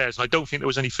in chairs. And I don't think there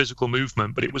was any physical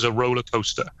movement, but it was a roller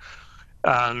coaster.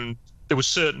 And there was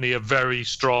certainly a very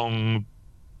strong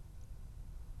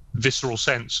visceral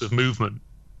sense of movement.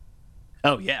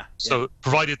 Oh, yeah. So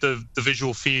provided the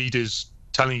visual feed is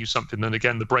telling you something, then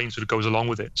again, the brain sort of goes along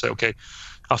with it. Say, okay,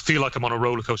 I feel like I'm on a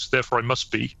roller coaster, therefore I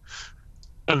must be.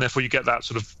 And therefore you get that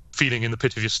sort of feeling in the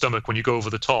pit of your stomach when you go over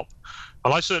the top.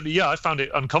 And I found it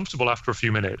uncomfortable after a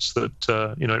few minutes.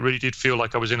 That it really did feel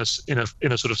like I was in a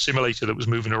sort of simulator that was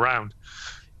moving around,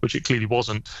 which it clearly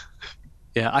wasn't.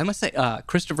 Yeah, I must say,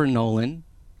 Christopher Nolan,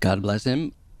 God bless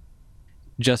him,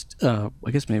 just I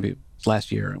guess maybe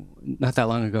last year, not that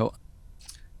long ago,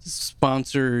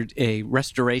 sponsored a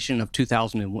restoration of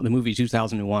the movie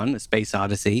 2001: A Space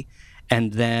Odyssey,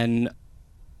 and then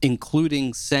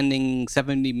including sending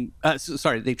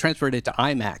they transferred it to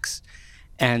IMAX.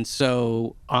 And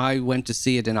so I went to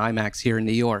see it in IMAX here in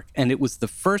New York. And it was the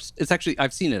first,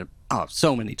 I've seen it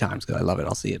so many times because I love it.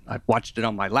 I'll see it. I've watched it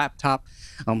on my laptop,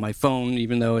 on my phone,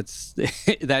 even though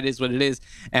that is what it is.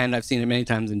 And I've seen it many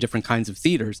times in different kinds of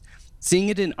theaters. Seeing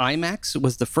it in IMAX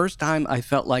was the first time I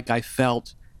felt like I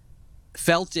felt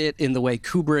it in the way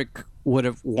Kubrick would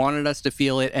have wanted us to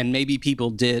feel it, and maybe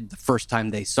people did the first time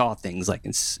they saw things like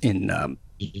in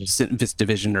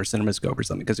VistaVision or CinemaScope or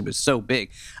something, because it was so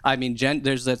big. I mean,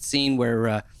 there's that scene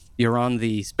where you're on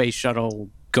the space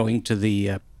shuttle going to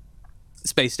the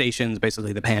space station,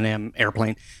 basically the Pan Am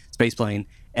space plane,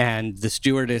 and the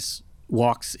stewardess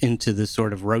walks into the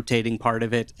sort of rotating part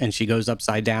of it, and she goes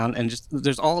upside down, and just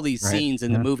there's all these scenes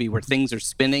in the movie where things are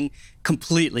spinning,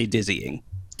 completely dizzying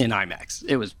in IMAX.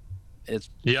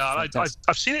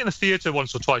 I've seen it in the theater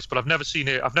once or twice, but I've never seen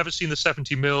it. I've never seen the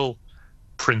 70mm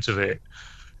print of it,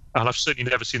 and I've certainly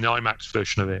never seen the IMAX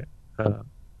version of it,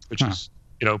 which is,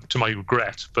 to my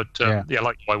regret. But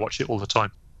I watch it all the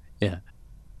time. Yeah.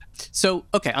 So,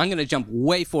 okay, I'm going to jump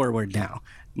way forward now.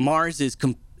 Mars is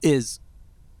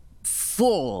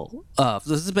full of,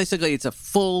 this is basically, it's a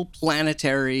full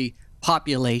planetary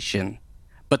population,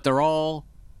 but they're all,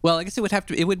 well, I guess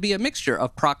it would be a mixture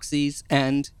of proxies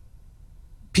and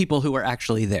people who are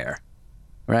actually there,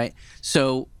 right?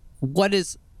 So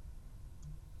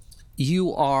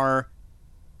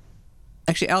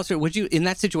actually, Alistair, in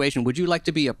that situation, would you like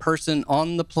to be a person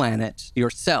on the planet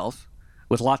yourself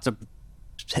with lots of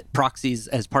proxies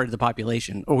as part of the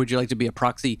population, or would you like to be a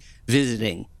proxy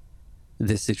visiting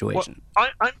this situation? Well,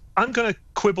 I'm going to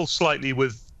quibble slightly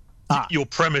with your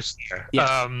premise there,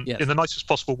 in the nicest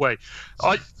possible way.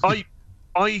 I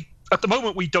at the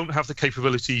moment, we don't have the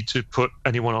capability to put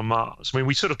anyone on Mars. I mean,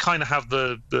 we sort of kind of have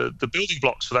the building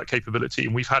blocks for that capability,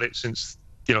 and we've had it since,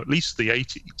 at least the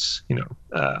 80s,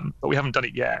 but we haven't done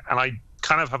it yet. And I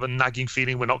kind of have a nagging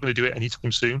feeling we're not going to do it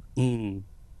anytime soon. Mm.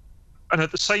 And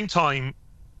at the same time,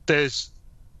 there's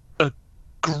a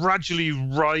gradually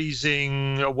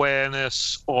rising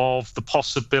awareness of the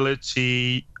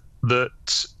possibility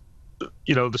that,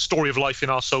 the story of life in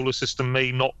our solar system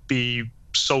may not be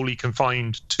solely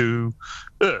confined to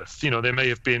Earth. There may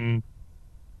have been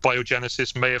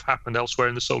biogenesis, may have happened elsewhere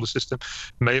in the solar system,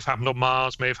 may have happened on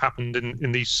Mars, may have happened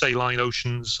in these saline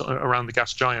oceans around the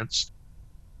gas giants.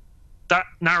 That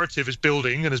narrative is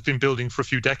building and has been building for a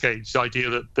few decades, the idea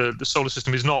that the solar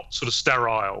system is not sort of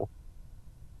sterile.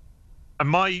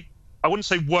 And I wouldn't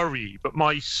say worry, but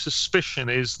my suspicion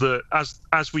is that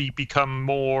as we become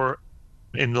more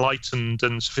enlightened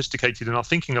and sophisticated in our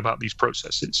thinking about these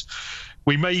processes,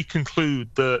 we may conclude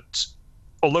that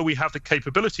although we have the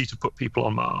capability to put people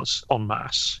on Mars en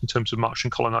masse in terms of Martian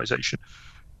colonization,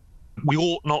 we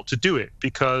ought not to do it,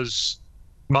 because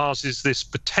Mars is this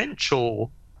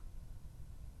potential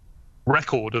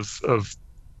record of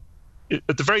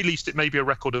at the very least, it may be a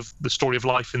record of the story of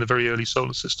life in the very early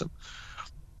solar system.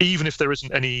 Even if there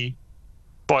isn't any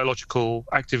biological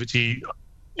activity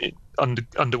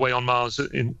underway on Mars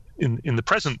in the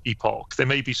present epoch, there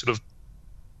may be sort of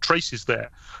traces there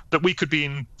that we could be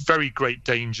in very great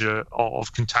danger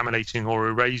of contaminating or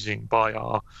erasing by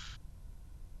our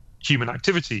human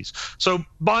activities. So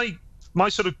my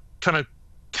sort of kind of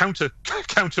counter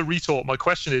retort, my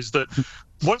question is that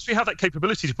once we have that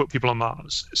capability to put people on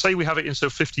Mars, say we have it in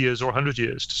 50 years or 100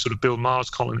 years to sort of build Mars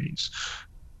colonies,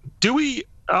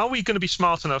 are we going to be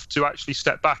smart enough to actually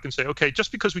step back and say, okay,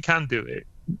 just because we can do it,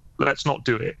 let's not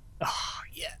do it? Oh,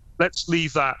 let's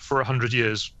leave that for 100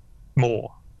 years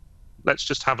more. Let's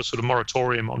just have a sort of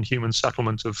moratorium on human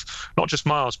settlement of not just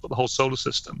Mars, but the whole solar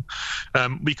system.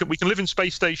 We can live in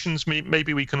space stations.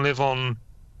 Maybe we can live on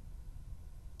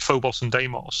Phobos and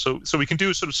Deimos. So we can do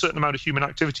a sort of certain amount of human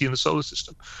activity in the solar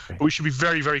system. But we should be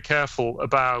very, very careful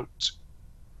about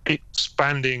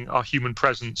expanding our human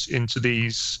presence into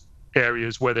these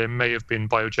areas where there may have been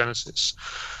biogenesis.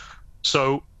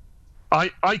 So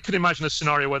I could imagine a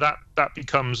scenario where that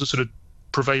becomes a sort of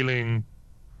prevailing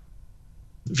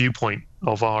viewpoint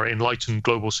of our enlightened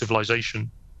global civilization,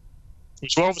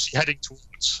 which we're obviously heading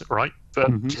towards, right?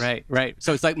 But right.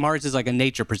 So it's like Mars is like a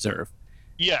nature preserve.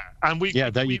 Yeah, and we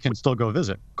can still go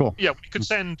visit. Cool. Yeah, we could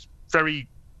send very,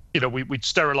 we'd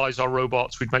sterilize our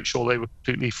robots. We'd make sure they were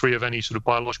completely free of any sort of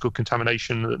biological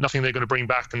contamination. Nothing they're going to bring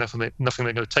back, and nothing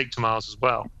they're going to take to Mars as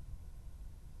well.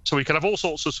 So we could have all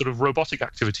sorts of sort of robotic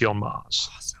activity on Mars.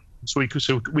 Awesome.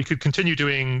 So we could continue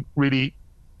doing really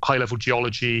high-level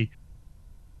geology.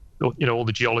 All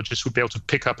the geologists would be able to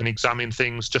pick up and examine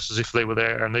things just as if they were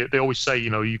there. And they always say,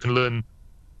 you can learn,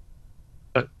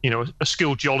 a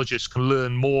skilled geologist can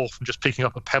learn more from just picking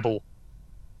up a pebble,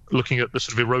 looking at the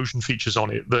sort of erosion features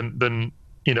on it than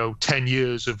 10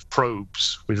 years of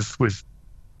probes with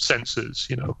sensors,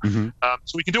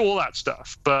 So we can do all that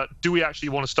stuff. But do we actually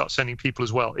want to start sending people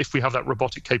as well if we have that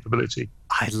robotic capability?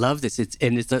 I love this. It's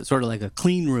sort of like a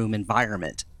clean room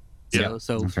environment.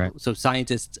 So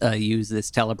scientists use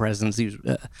this telepresence, use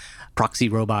proxy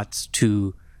robots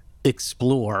to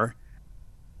explore.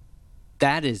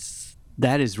 That is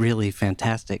really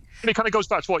fantastic. And it kind of goes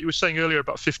back to what you were saying earlier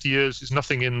about 50 years is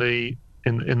nothing in the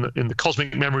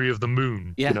cosmic memory of the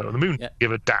moon. Yeah. The moon doesn't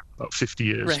give a damn about 50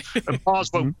 years. Right. And Mars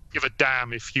won't give a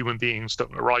damn if human beings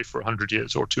don't arrive for 100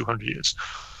 years or 200 years.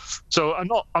 So I'm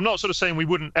not sort of saying we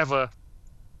wouldn't ever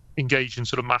engage in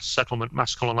sort of mass settlement,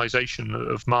 mass colonization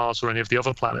of Mars or any of the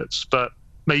other planets, but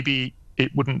maybe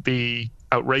it wouldn't be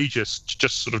outrageous to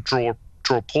just sort of draw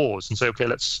pause and say, okay,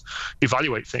 let's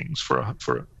evaluate things for a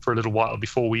little while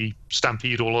before we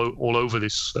stampede all over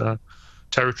this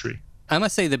territory. I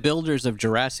must say the builders of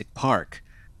Jurassic Park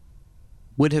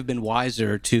would have been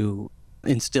wiser to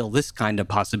instill this kind of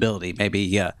possibility.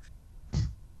 Maybe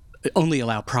only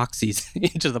allow proxies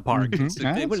into the park.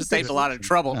 Mm-hmm. It would have saved a lot of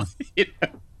trouble. Yeah.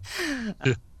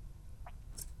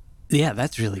 Yeah,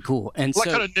 that's really cool. And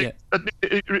well,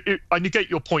 I negate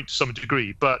your point to some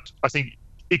degree, but I think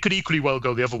it could equally well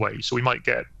go the other way. So we might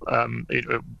get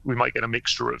a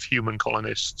mixture of human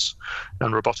colonists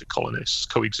and robotic colonists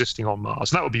coexisting on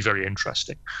Mars, and that would be very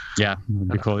interesting. Yeah, would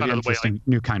be cool. Interesting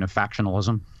new kind of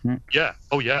factionalism. Yeah.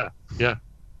 Oh yeah. Yeah.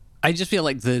 I just feel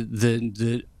like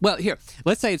well, here,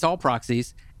 let's say it's all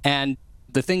proxies, and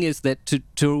the thing is that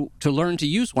to learn to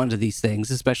use one of these things,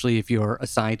 especially if you're a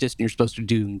scientist and you're supposed to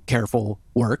do careful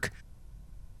work,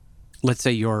 let's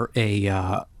say you're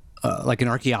like an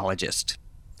archaeologist,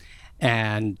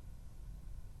 and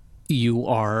you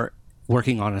are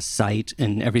working on a site,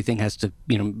 and everything has to,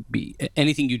 be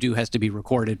anything you do has to be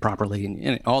recorded properly,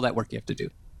 and all that work you have to do.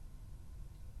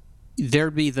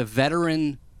 There'd be the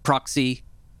veteran proxy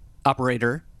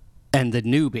operator and the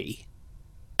newbie.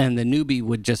 And the newbie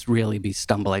would just really be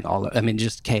stumbling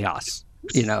just chaos.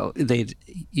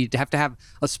 You'd have to have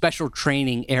a special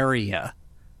training area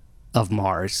of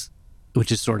Mars,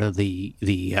 which is sort of the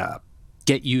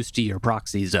get used to your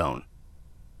proxy zone,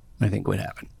 I think would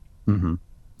happen. Mm-hmm.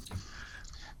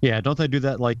 Yeah, don't they do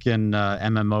that like in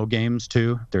MMO games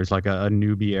too? There's like a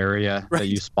newbie area that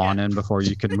you spawn in before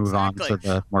you can move on to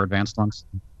the more advanced ones.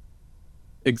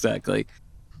 Exactly.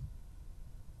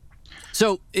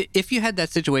 So, if you had that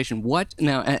situation, what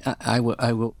now? I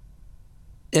will,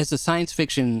 as a science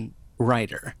fiction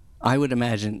writer, I would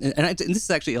imagine, and this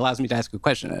actually allows me to ask a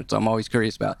question that I'm always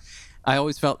curious about. I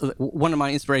always felt one of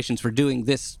my inspirations for doing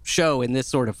this show in this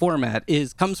sort of format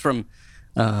comes from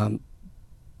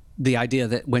the idea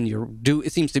that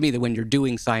it seems to me that when you're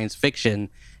doing science fiction,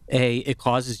 it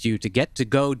causes you to get to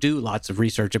go do lots of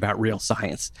research about real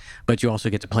science, but you also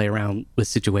get to play around with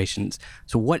situations.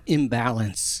 So, what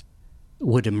imbalance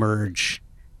would emerge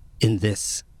in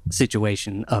this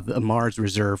situation of a Mars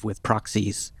reserve with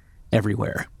proxies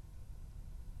everywhere?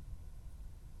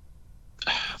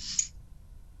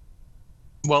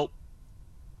 Well,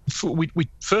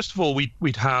 first of all,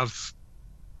 we'd have,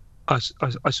 I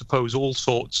suppose, all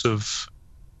sorts of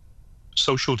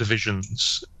social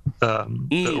divisions that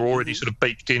are already sort of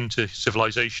baked into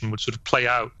civilization would sort of play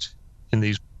out in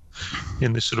this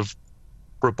sort of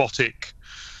robotic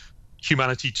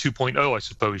humanity 2.0, I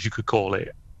suppose you could call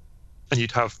it. And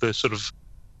you'd have the sort of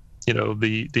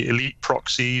the elite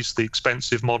proxies, the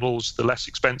expensive models, the less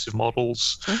expensive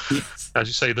models. Yes. As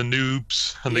you say, the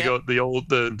noobs, and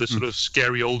the sort of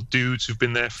scary old dudes who've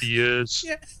been there for years.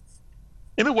 Yes.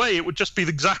 In a way, it would just be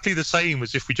exactly the same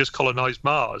as if we just colonized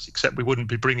Mars, except we wouldn't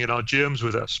be bringing our germs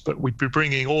with us, but we'd be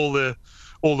bringing all the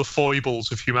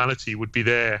foibles of humanity would be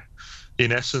there.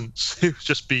 In essence, it would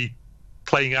just be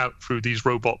playing out through these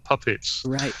robot puppets.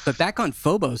 Right. But back on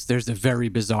Phobos, there's a very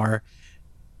bizarre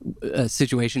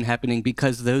situation happening,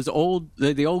 because those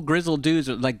the old grizzled dudes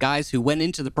are like guys who went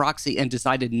into the proxy and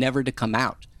decided never to come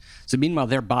out. So meanwhile,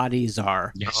 their bodies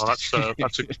are. Yes. Oh,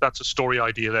 that's a story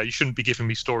idea there. You shouldn't be giving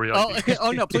me story ideas.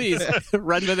 Oh no, please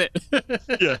run with it.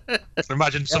 Yeah.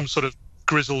 Imagine some sort of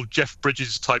grizzled Jeff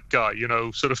Bridges type guy,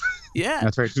 sort of. Yeah.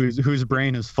 That's right. Whose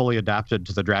brain is fully adapted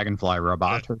to the Dragonfly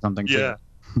robot or something. Yeah.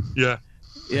 Yeah.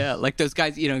 Yeah, like those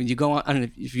guys, you go on, I don't know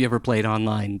if you ever played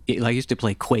online. I used to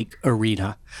play Quake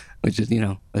Arena, which is,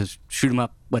 a shoot 'em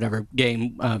up, whatever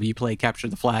game. You play capture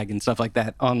the flag and stuff like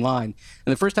that online.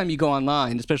 And the first time you go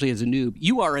online, especially as a noob,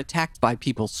 you are attacked by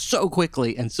people so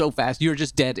quickly and so fast, you're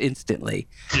just dead instantly.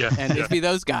 Yeah. And it'd be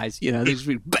those guys, they just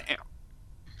be bam.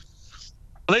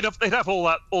 They'd have all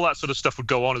that sort of stuff would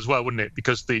go on as well, wouldn't it?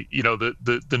 Because the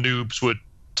noobs would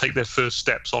take their first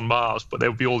steps on Mars, but there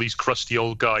would be all these crusty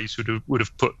old guys who would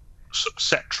have put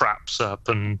set traps up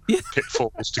and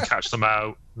pitfalls to catch them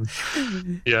out.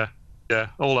 Yeah,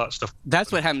 all that stuff.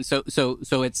 That's what happened.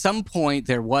 So at some point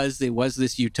there was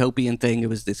this utopian thing. It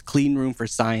was this clean room for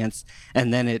science,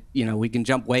 and then we can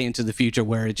jump way into the future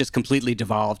where it just completely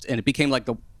devolved and it became like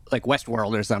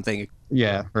Westworld or something.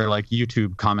 Yeah, or like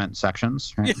YouTube comment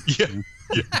sections. Right? Yeah.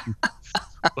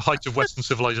 The height of Western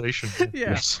civilization.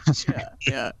 Yeah.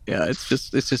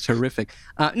 It's just horrific.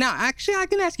 Now, actually, I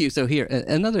can ask you. So here,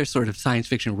 another sort of science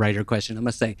fiction writer question. I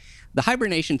must say, the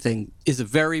hibernation thing is a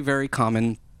very, very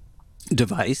common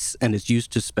device, and it's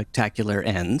used to spectacular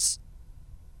ends.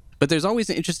 But there's always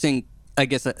an interesting, I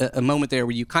guess, a moment there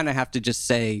where you kind of have to just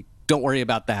say, "Don't worry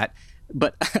about that."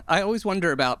 But I always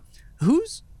wonder about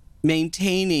who's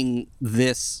maintaining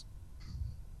this.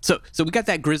 So we got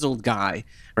that grizzled guy,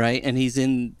 right? And he's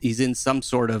in some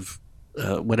sort of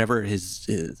whatever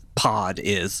his pod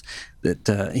is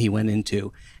that he went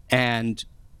into, and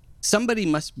somebody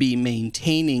must be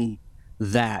maintaining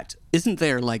that. Isn't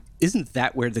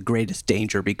that where the greatest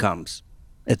danger becomes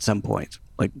at some point?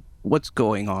 Like, what's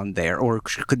going on there, or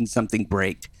couldn't something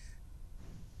break?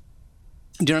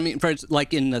 Do you know what I mean? For instance,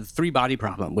 like in the 3-body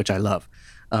problem, which I love,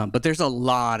 but there's a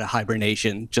lot of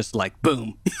hibernation, just like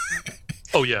boom.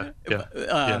 Oh yeah.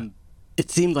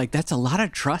 It seemed like that's a lot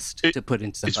of trust to put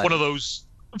in somebody. It's one of those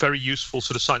very useful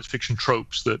sort of science fiction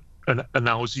tropes that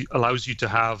allows you to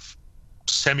have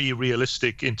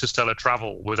semi-realistic interstellar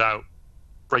travel without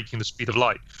breaking the speed of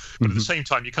light. But at the same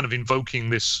time, you're kind of invoking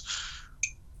this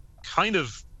kind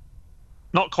of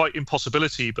not quite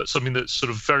impossibility, but something that's sort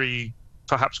of very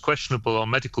perhaps questionable on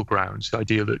medical grounds, the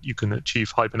idea that you can achieve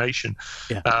hibernation.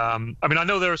 Yeah. I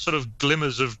know there are sort of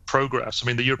glimmers of progress. I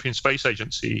mean, the European Space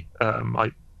Agency, I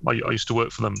used to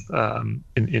work for them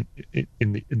in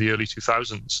the early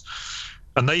 2000s,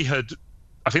 and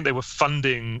I think they were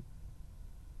funding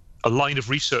a line of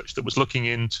research that was looking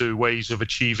into ways of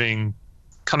achieving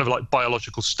kind of like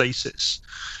biological stasis.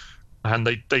 And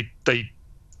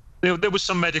there was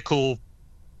some medical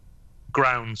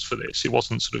grounds for this. It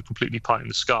wasn't sort of completely pie in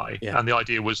the sky. Yeah. And the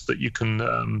idea was that you can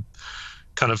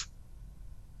kind of,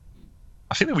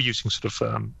 I think they were using sort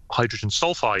of hydrogen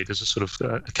sulfide as a sort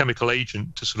of a chemical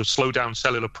agent to sort of slow down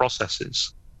cellular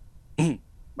processes. Wow.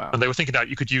 And they were thinking that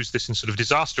you could use this in sort of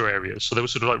disaster areas. So there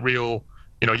was sort of like real,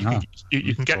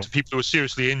 you can get to people who are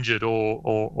seriously injured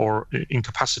or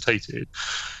incapacitated,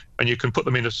 and you can put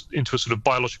them into a sort of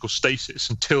biological stasis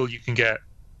until you can get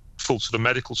full sort of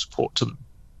medical support to them.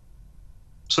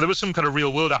 So there was some kind of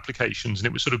real world applications, and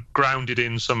it was sort of grounded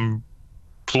in some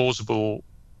plausible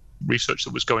research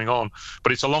that was going on.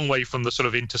 But it's a long way from the sort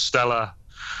of interstellar,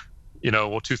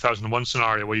 or 2001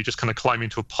 scenario where you just kind of climb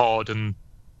into a pod and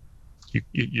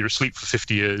you're asleep for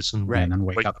 50 years and then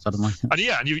wake up suddenly.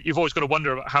 And you've always got to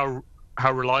wonder about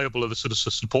how reliable are the sort of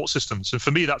support systems. And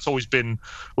for me, that's always been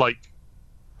like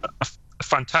a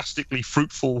fantastically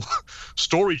fruitful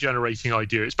story generating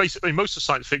idea. It's basically most of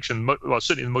science fiction,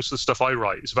 certainly most of the stuff I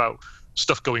write is about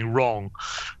stuff going wrong,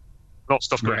 not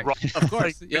stuff going right. Of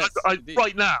course, yes.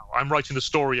 Right now, I'm writing a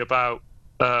story about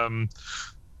a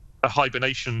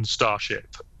hibernation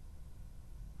starship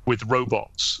with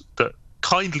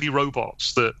kindly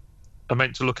robots that are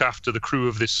meant to look after the crew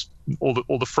of this, all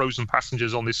the frozen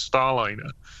passengers on this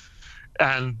Starliner,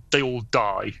 and they all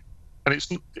die. and it's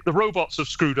the robots have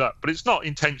screwed up, but it's not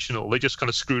intentional. They just kind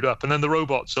of screwed up, and then the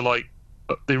robots are like,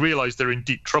 they realize they're in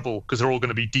deep trouble because they're all going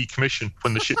to be decommissioned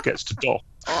when the ship gets to dock.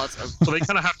 Awesome. So they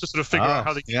kind of have to sort of figure out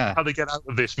how they get out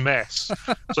of this mess.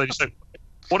 So they just say,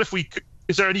 what if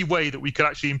is there any way that we could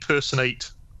actually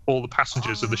impersonate all the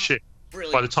passengers of the ship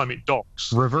by the time it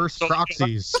docks? Reverse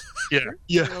proxies.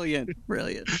 Yeah.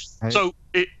 Brilliant. So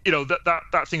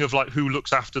that thing of like who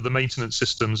looks after the maintenance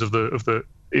systems of the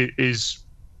is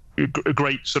a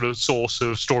great sort of source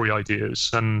of story ideas.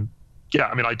 And yeah,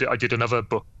 I mean, I did another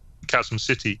book, Chasm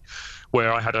City,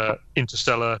 where I had a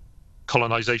interstellar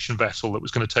colonization vessel that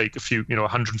was going to take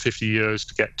 150 years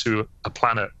to get to a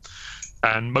planet,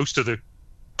 and most of the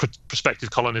prospective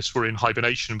colonists were in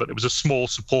hibernation, but there was a small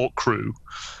support crew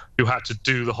who had to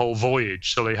do the whole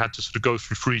voyage, so they had to sort of go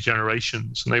through 3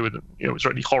 generations, and they were, it was a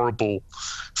really horrible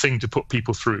thing to put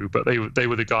people through, but they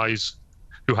were the guys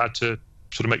who had to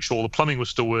sort of make sure all the plumbing was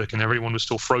still working, everyone was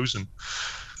still frozen.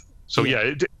 So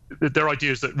they're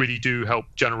ideas that really do help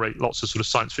generate lots of sort of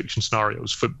science fiction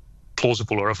scenarios, for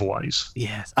plausible or otherwise.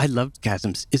 Yes, I loved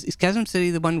Chasm. Is Chasm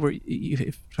City the one where,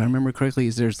 if I remember correctly,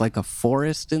 there's like a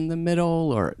forest in the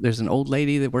middle, or there's an old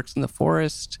lady that works in the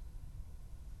forest?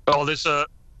 Oh, there's a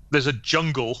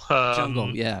jungle.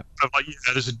 Jungle, yeah. I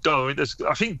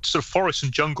think sort of forests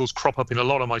and jungles crop up in a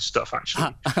lot of my stuff,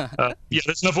 actually.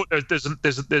 There's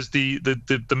the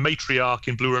matriarch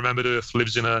in Blue Remembered Earth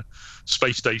lives in a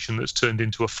space station that's turned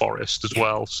into a forest as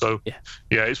well. So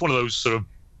it's one of those sort of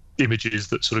images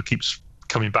that sort of keeps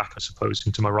coming back, I suppose,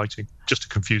 into my writing, just to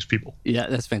confuse people. Yeah,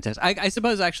 that's fantastic. I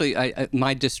suppose actually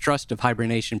my distrust of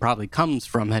hibernation probably comes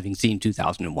from having seen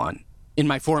 2001 in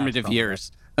my formative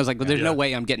years. I was like, well, there's no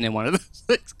way I'm getting in one of those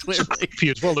things, clearly. So creepy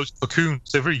as well, those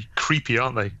cocoons. They're very creepy,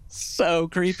 aren't they? So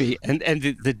creepy. And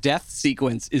the death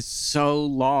sequence is so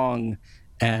long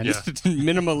and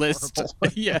minimalist.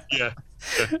 Yeah.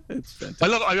 It's fantastic. I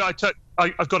love it.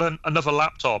 I've got another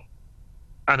laptop,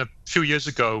 and a few years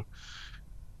ago,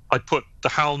 I put the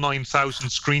HAL 9000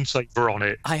 screensaver on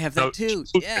it. I have that too.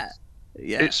 Yeah.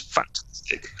 It's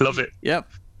fantastic. Love it. Yep.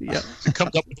 It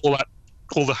comes up with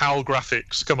all the HAL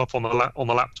graphics come up on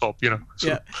the laptop,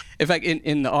 Yeah. In fact,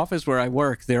 in the office where I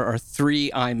work, there are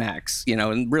 3 iMacs,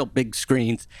 and real big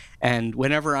screens. And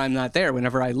whenever I'm not there,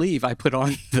 whenever I leave, I put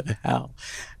on the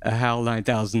HAL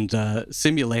 9000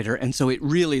 simulator, and so it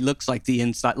really looks like the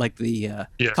inside, like the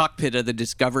cockpit of the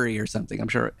Discovery or something. I'm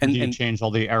sure. And you change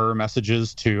all the error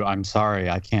messages to "I'm sorry,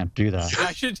 I can't do that."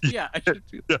 I should do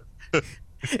that.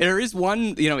 There is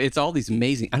one, it's all these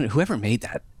amazing. I don't know, whoever made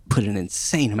that put an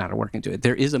insane amount of work into it.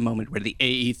 There is a moment where the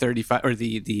AE-35 or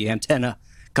the antenna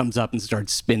comes up and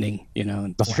starts spinning,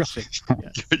 and flashing.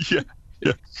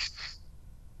 Yeah.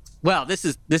 Well, this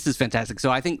is fantastic. So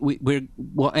I think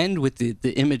we'll end with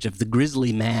the image of the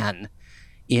grizzly man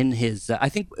in his. I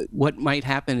think what might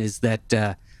happen is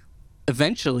that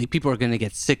eventually people are going to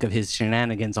get sick of his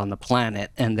shenanigans on the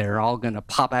planet, and they're all going to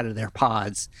pop out of their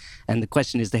pods. And the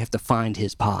question is, they have to find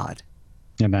his pod.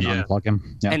 And then unplug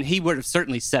him. Yeah. And he would have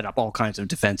certainly set up all kinds of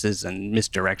defenses and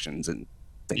misdirections and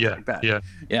things like that. Yeah.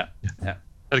 And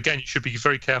again, you should be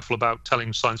very careful about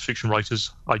telling science fiction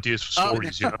writers ideas for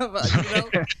stories.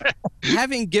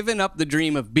 Having given up the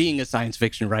dream of being a science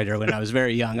fiction writer when I was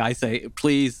very young, I say,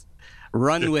 please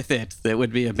run with it. That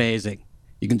would be amazing.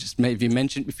 You can just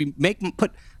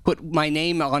put my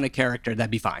name on a character,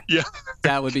 that'd be fine. Yeah,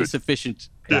 that would be sufficient.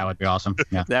 That would be awesome.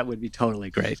 Yeah, that would be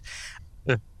totally great.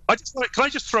 Can I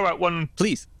just throw out one,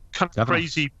 please, kind of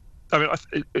crazy? I mean,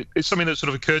 it's something that sort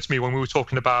of occurred to me when we were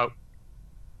talking about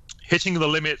hitting the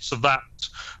limits of that.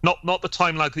 Not the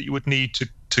time lag that you would need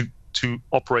to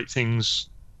operate things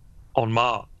on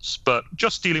Mars, but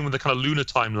just dealing with the kind of lunar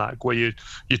time lag where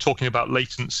you're talking about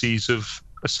latencies of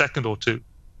a second or two.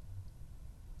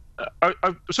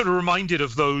 I'm sort of reminded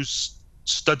of those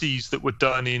studies that were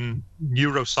done in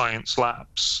neuroscience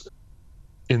labs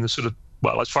in the sort of,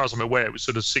 well, as far as I'm aware, it was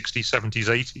sort of 60s, 70s,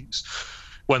 80s,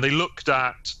 when they looked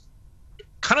at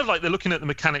kind of like they're looking at the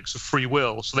mechanics of free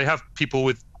will. So they have people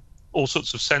with all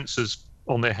sorts of sensors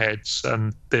on their heads,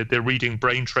 and they're reading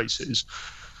brain traces.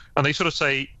 And they sort of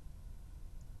say,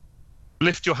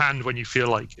 lift your hand when you feel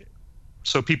like it.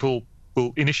 So people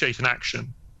will initiate an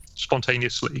action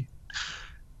spontaneously.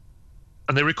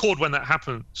 And they record when that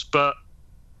happens. But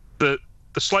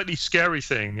the slightly scary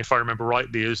thing, if I remember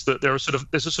rightly, is that there's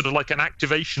a sort of like an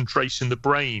activation trace in the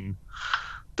brain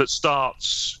that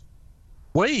starts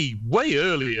way, way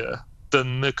earlier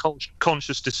than the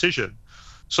conscious decision.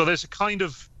 So there's a kind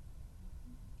of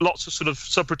lots of sort of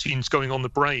subroutines going on in the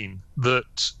brain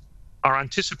that are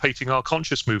anticipating our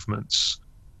conscious movements.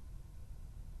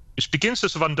 which begins to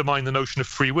sort of undermine the notion of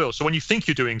free will. So when you think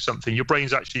you're doing something, your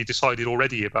brain's actually decided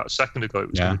already about a second ago it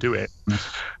was going to do it. And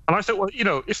I thought, well,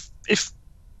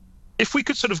 if we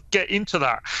could sort of get into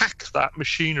that, hack that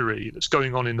machinery that's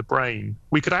going on in the brain,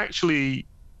 we could actually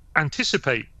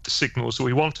anticipate the signals that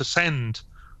we want to send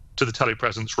to the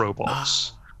telepresence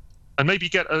robots, and maybe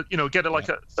get a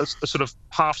sort of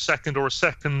half second or a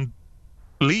second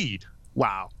lead.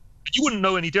 Wow. But you wouldn't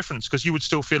know any difference because you would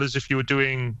still feel as if you were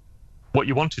doing what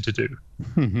you wanted to do.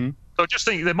 Mm-hmm. So I just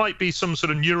think there might be some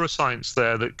sort of neuroscience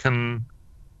there that can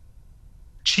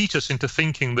cheat us into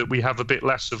thinking that we have a bit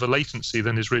less of a latency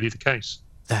than is really the case.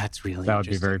 That would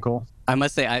be very cool. I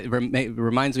must say, it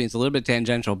reminds me, it's a little bit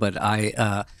tangential, but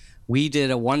we did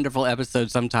a wonderful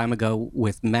episode some time ago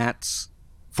with Matt's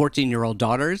 14-year-old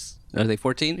daughters. Are they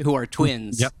 14? Who are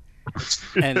twins. Yep.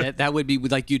 And that would be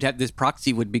like, you'd have this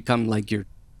proxy would become like your,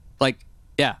 like,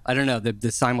 yeah, I don't know.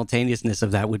 The simultaneousness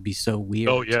of that would be so weird.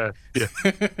 Oh, yeah.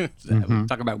 Mm-hmm.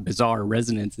 Talk about bizarre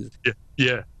resonances.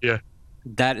 Yeah.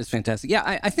 That is fantastic.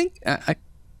 Yeah, I think, I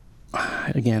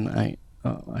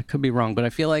could be wrong, but I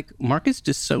feel like Marcus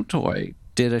de Sotoy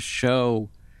did a show,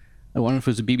 I wonder if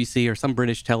it was a BBC or some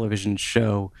British television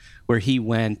show, where he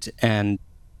went and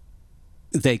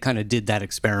they kind of did that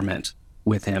experiment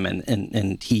with him,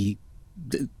 and he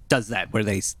does that where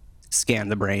they scan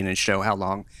the brain and show how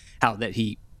that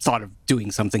he thought of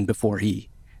doing something before he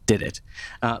did it.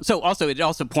 So also, it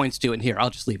also points to, and here,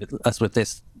 I'll just leave us with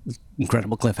this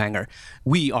incredible cliffhanger.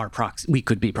 We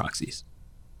could be proxies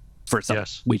for some.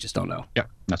 Yes. We just don't know. Yeah,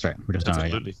 that's right. We just don't know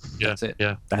yet. Yeah, that's it.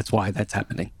 Yeah. That's why that's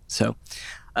happening. So,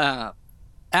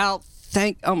 Al,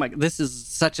 this is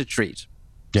such a treat.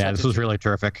 Yeah, this was really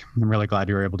terrific. I'm really glad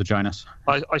you were able to join us.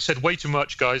 I said way too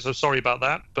much, guys. I'm sorry about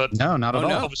that. But no, not at all.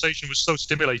 The conversation was so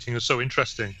stimulating and so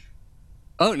interesting.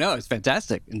 Oh, no, it's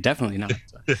fantastic. And definitely not.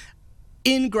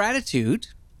 In gratitude,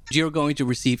 you're going to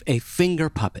receive a finger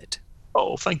puppet.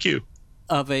 Oh, thank you.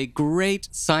 Of a great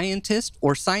scientist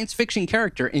or science fiction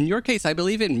character. In your case, I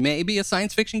believe it may be a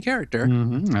science fiction character.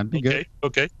 Mm-hmm, that'd be good.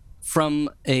 Okay. From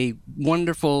a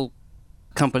wonderful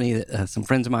company that some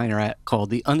friends of mine are at called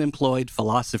the Unemployed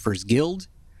Philosophers Guild.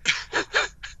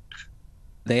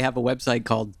 They have a website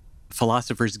called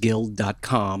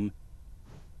philosophersguild.com.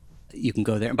 You can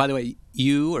go there. And by the way,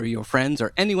 you or your friends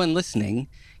or anyone listening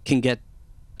can get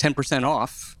 10%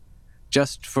 off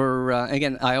just for,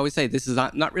 again, I always say this is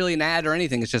not really an ad or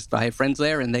anything. It's just I have friends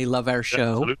there and they love our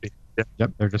show. Absolutely.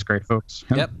 Yep, they're just great folks.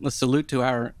 Yep, a salute to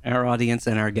our audience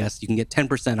and our guests. You can get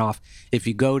 10% off if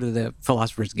you go to the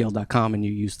philosophersguild.com and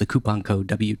you use the coupon code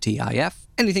WTIF.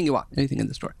 Anything you want, anything in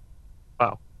the store.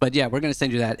 Wow. But yeah, we're going to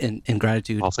send you that in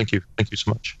gratitude. Oh, thank you. Thank you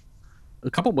so much. A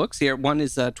couple books here. One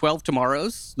is 12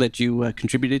 Tomorrows that you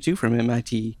contributed to from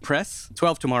MIT Press.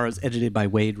 12 Tomorrows, edited by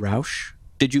Wade Roush.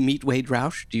 Did you meet Wade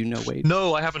Roush? Do you know Wade?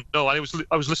 No, I haven't. No, I was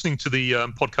listening to the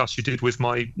podcast you did with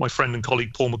my friend and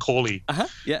colleague Paul McCauley.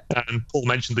 Yeah. And Paul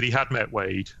mentioned that he had met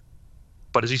Wade,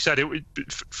 but as he said,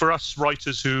 for us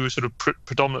writers who are sort of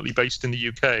predominantly based in the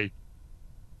UK,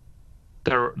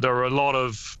 there are a lot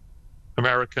of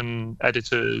American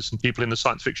editors and people in the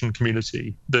science fiction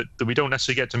community that we don't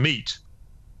necessarily get to meet,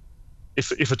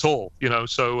 if at all.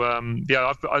 So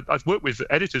I've worked with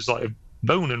editors that I've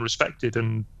known and respected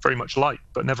and very much liked,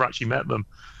 but never actually met them.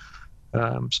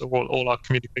 So all our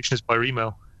communication is by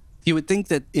email. You would think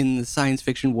that in the science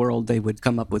fiction world, they would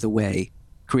come up with a way,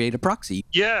 create a proxy.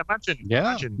 Yeah, imagine.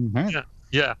 Yeah. Mm-hmm.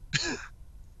 Yeah.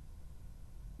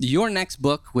 Your next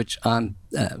book, which I'm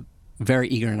very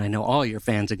eager, and I know all your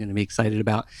fans are going to be excited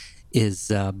about,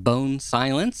 is Bone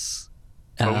Silence.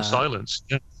 Bone Silence,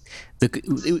 yeah.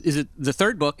 Is it the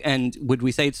third book, and would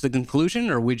we say it's the conclusion,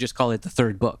 or we just call it the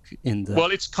third book in the?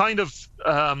 Well, it's kind of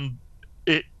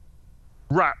it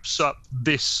wraps up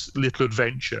this little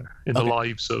adventure in the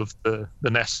lives of the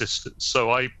Nest sisters.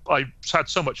 So I had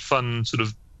so much fun sort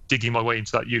of digging my way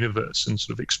into that universe and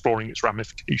sort of exploring its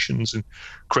ramifications and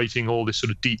creating all this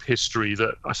sort of deep history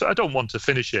that I don't want to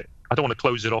finish it. I don't want to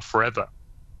close it off forever.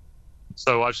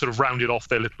 So I've sort of rounded off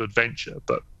their little adventure,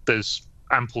 but there's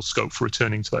ample scope for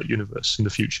returning to that universe in the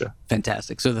future.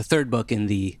 Fantastic. So the third book in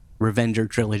the Revenger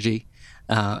trilogy.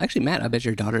 Actually, Matt, I bet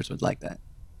your daughters would like that.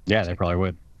 Yeah, they probably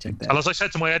would. Check that. And as I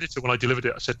said to my editor when I delivered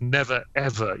it, I said, never,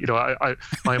 ever, I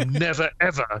am never,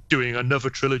 ever doing another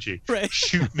trilogy. Right.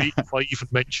 Shoot me if I even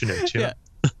mention it. Yeah.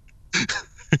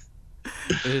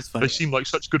 It is funny. They seemed like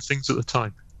such good things at the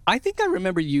time. I think I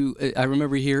remember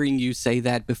hearing you say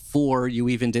that before you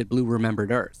even did Blue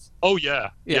Remembered Earth. Oh, yeah.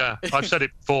 I've said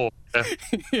it before.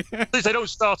 Yeah. They don't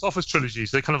start off as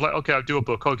trilogies. They're kind of like, okay, I'll do a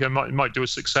book. Okay, I might do a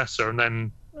successor. And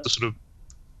then the sort of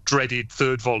dreaded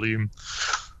third volume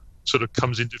sort of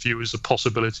comes into view as a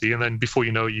possibility, and then before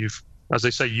you know, as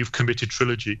they say, you've committed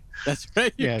trilogy. That's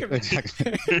right. Yeah,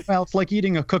 exactly. Well, it's like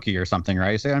eating a cookie or something,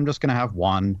 right? You say, I'm just going to have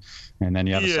one, and then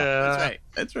you have a second.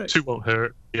 That's right. Two won't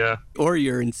hurt. Yeah. Or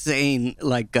you're insane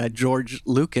like George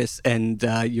Lucas, and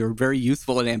you're very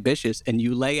youthful and ambitious, and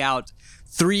you lay out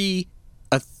three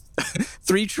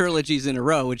trilogies in a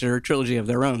row, which are a trilogy of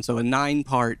their own. So a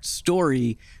 9-part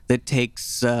story that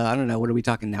takes, I don't know, what are we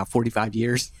talking now, 45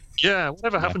 years? Yeah,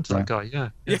 whatever happened to that guy? Yeah.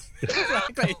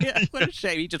 Exactly. Yeah, what a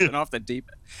shame. He just went off the deep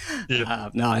end. Yeah.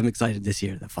 No, I'm excited this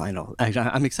year, the final.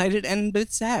 I'm excited and a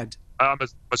bit sad. I'm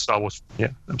a Star Wars. Yeah,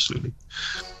 absolutely.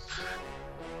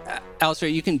 Alistair,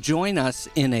 you can join us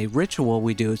in a ritual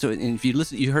we do. So if you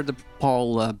listen, you heard the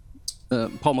Paul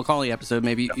McCauley episode,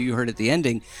 maybe you heard at the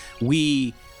ending.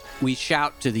 We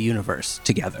shout to the universe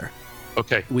together.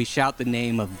 Okay. We shout the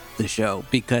name of the show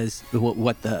because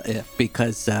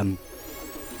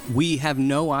we have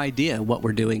no idea what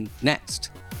we're doing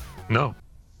next. No.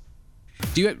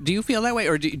 Do you feel that way,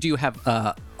 or do you have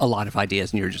a lot of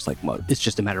ideas and you're just like, well, it's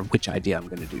just a matter of which idea I'm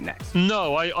going to do next?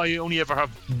 No, I only ever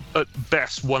have at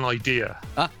best one idea.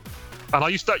 And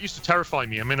that used to terrify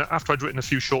me. I mean, after I'd written a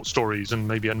few short stories and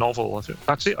maybe a novel, I thought,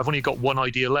 that's it. I've only got one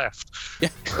idea left. Yeah.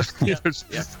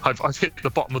 I've hit the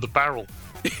bottom of the barrel.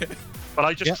 But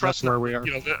I just trust where we are.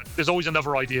 There's always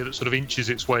another idea that sort of inches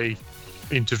its way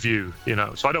into view.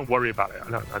 So I don't worry about it.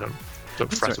 I don't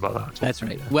fret about that. That's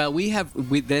right. Well, we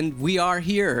are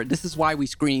here. This is why we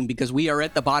scream, because we are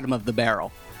at the bottom of the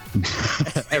barrel.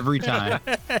 Every time.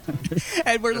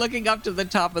 And we're looking up to the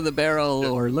top of the barrel,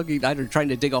 or trying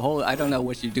to dig a hole. I don't know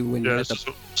what you do when you're at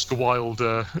the... It's a wild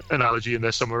analogy in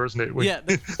there somewhere, isn't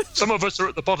it? Some of us are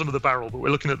at the bottom of the barrel, but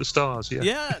we're looking at the stars.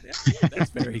 Yeah,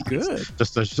 that's very good.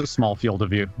 Just a small field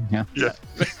of view. Yeah.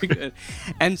 Very good.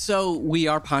 And so we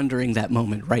are pondering that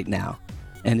moment right now,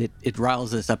 and it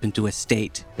riles us up into a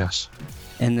state. Yes.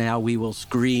 And now we will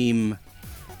scream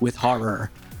with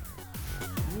horror.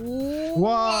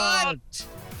 What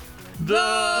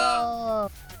the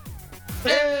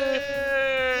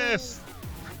if?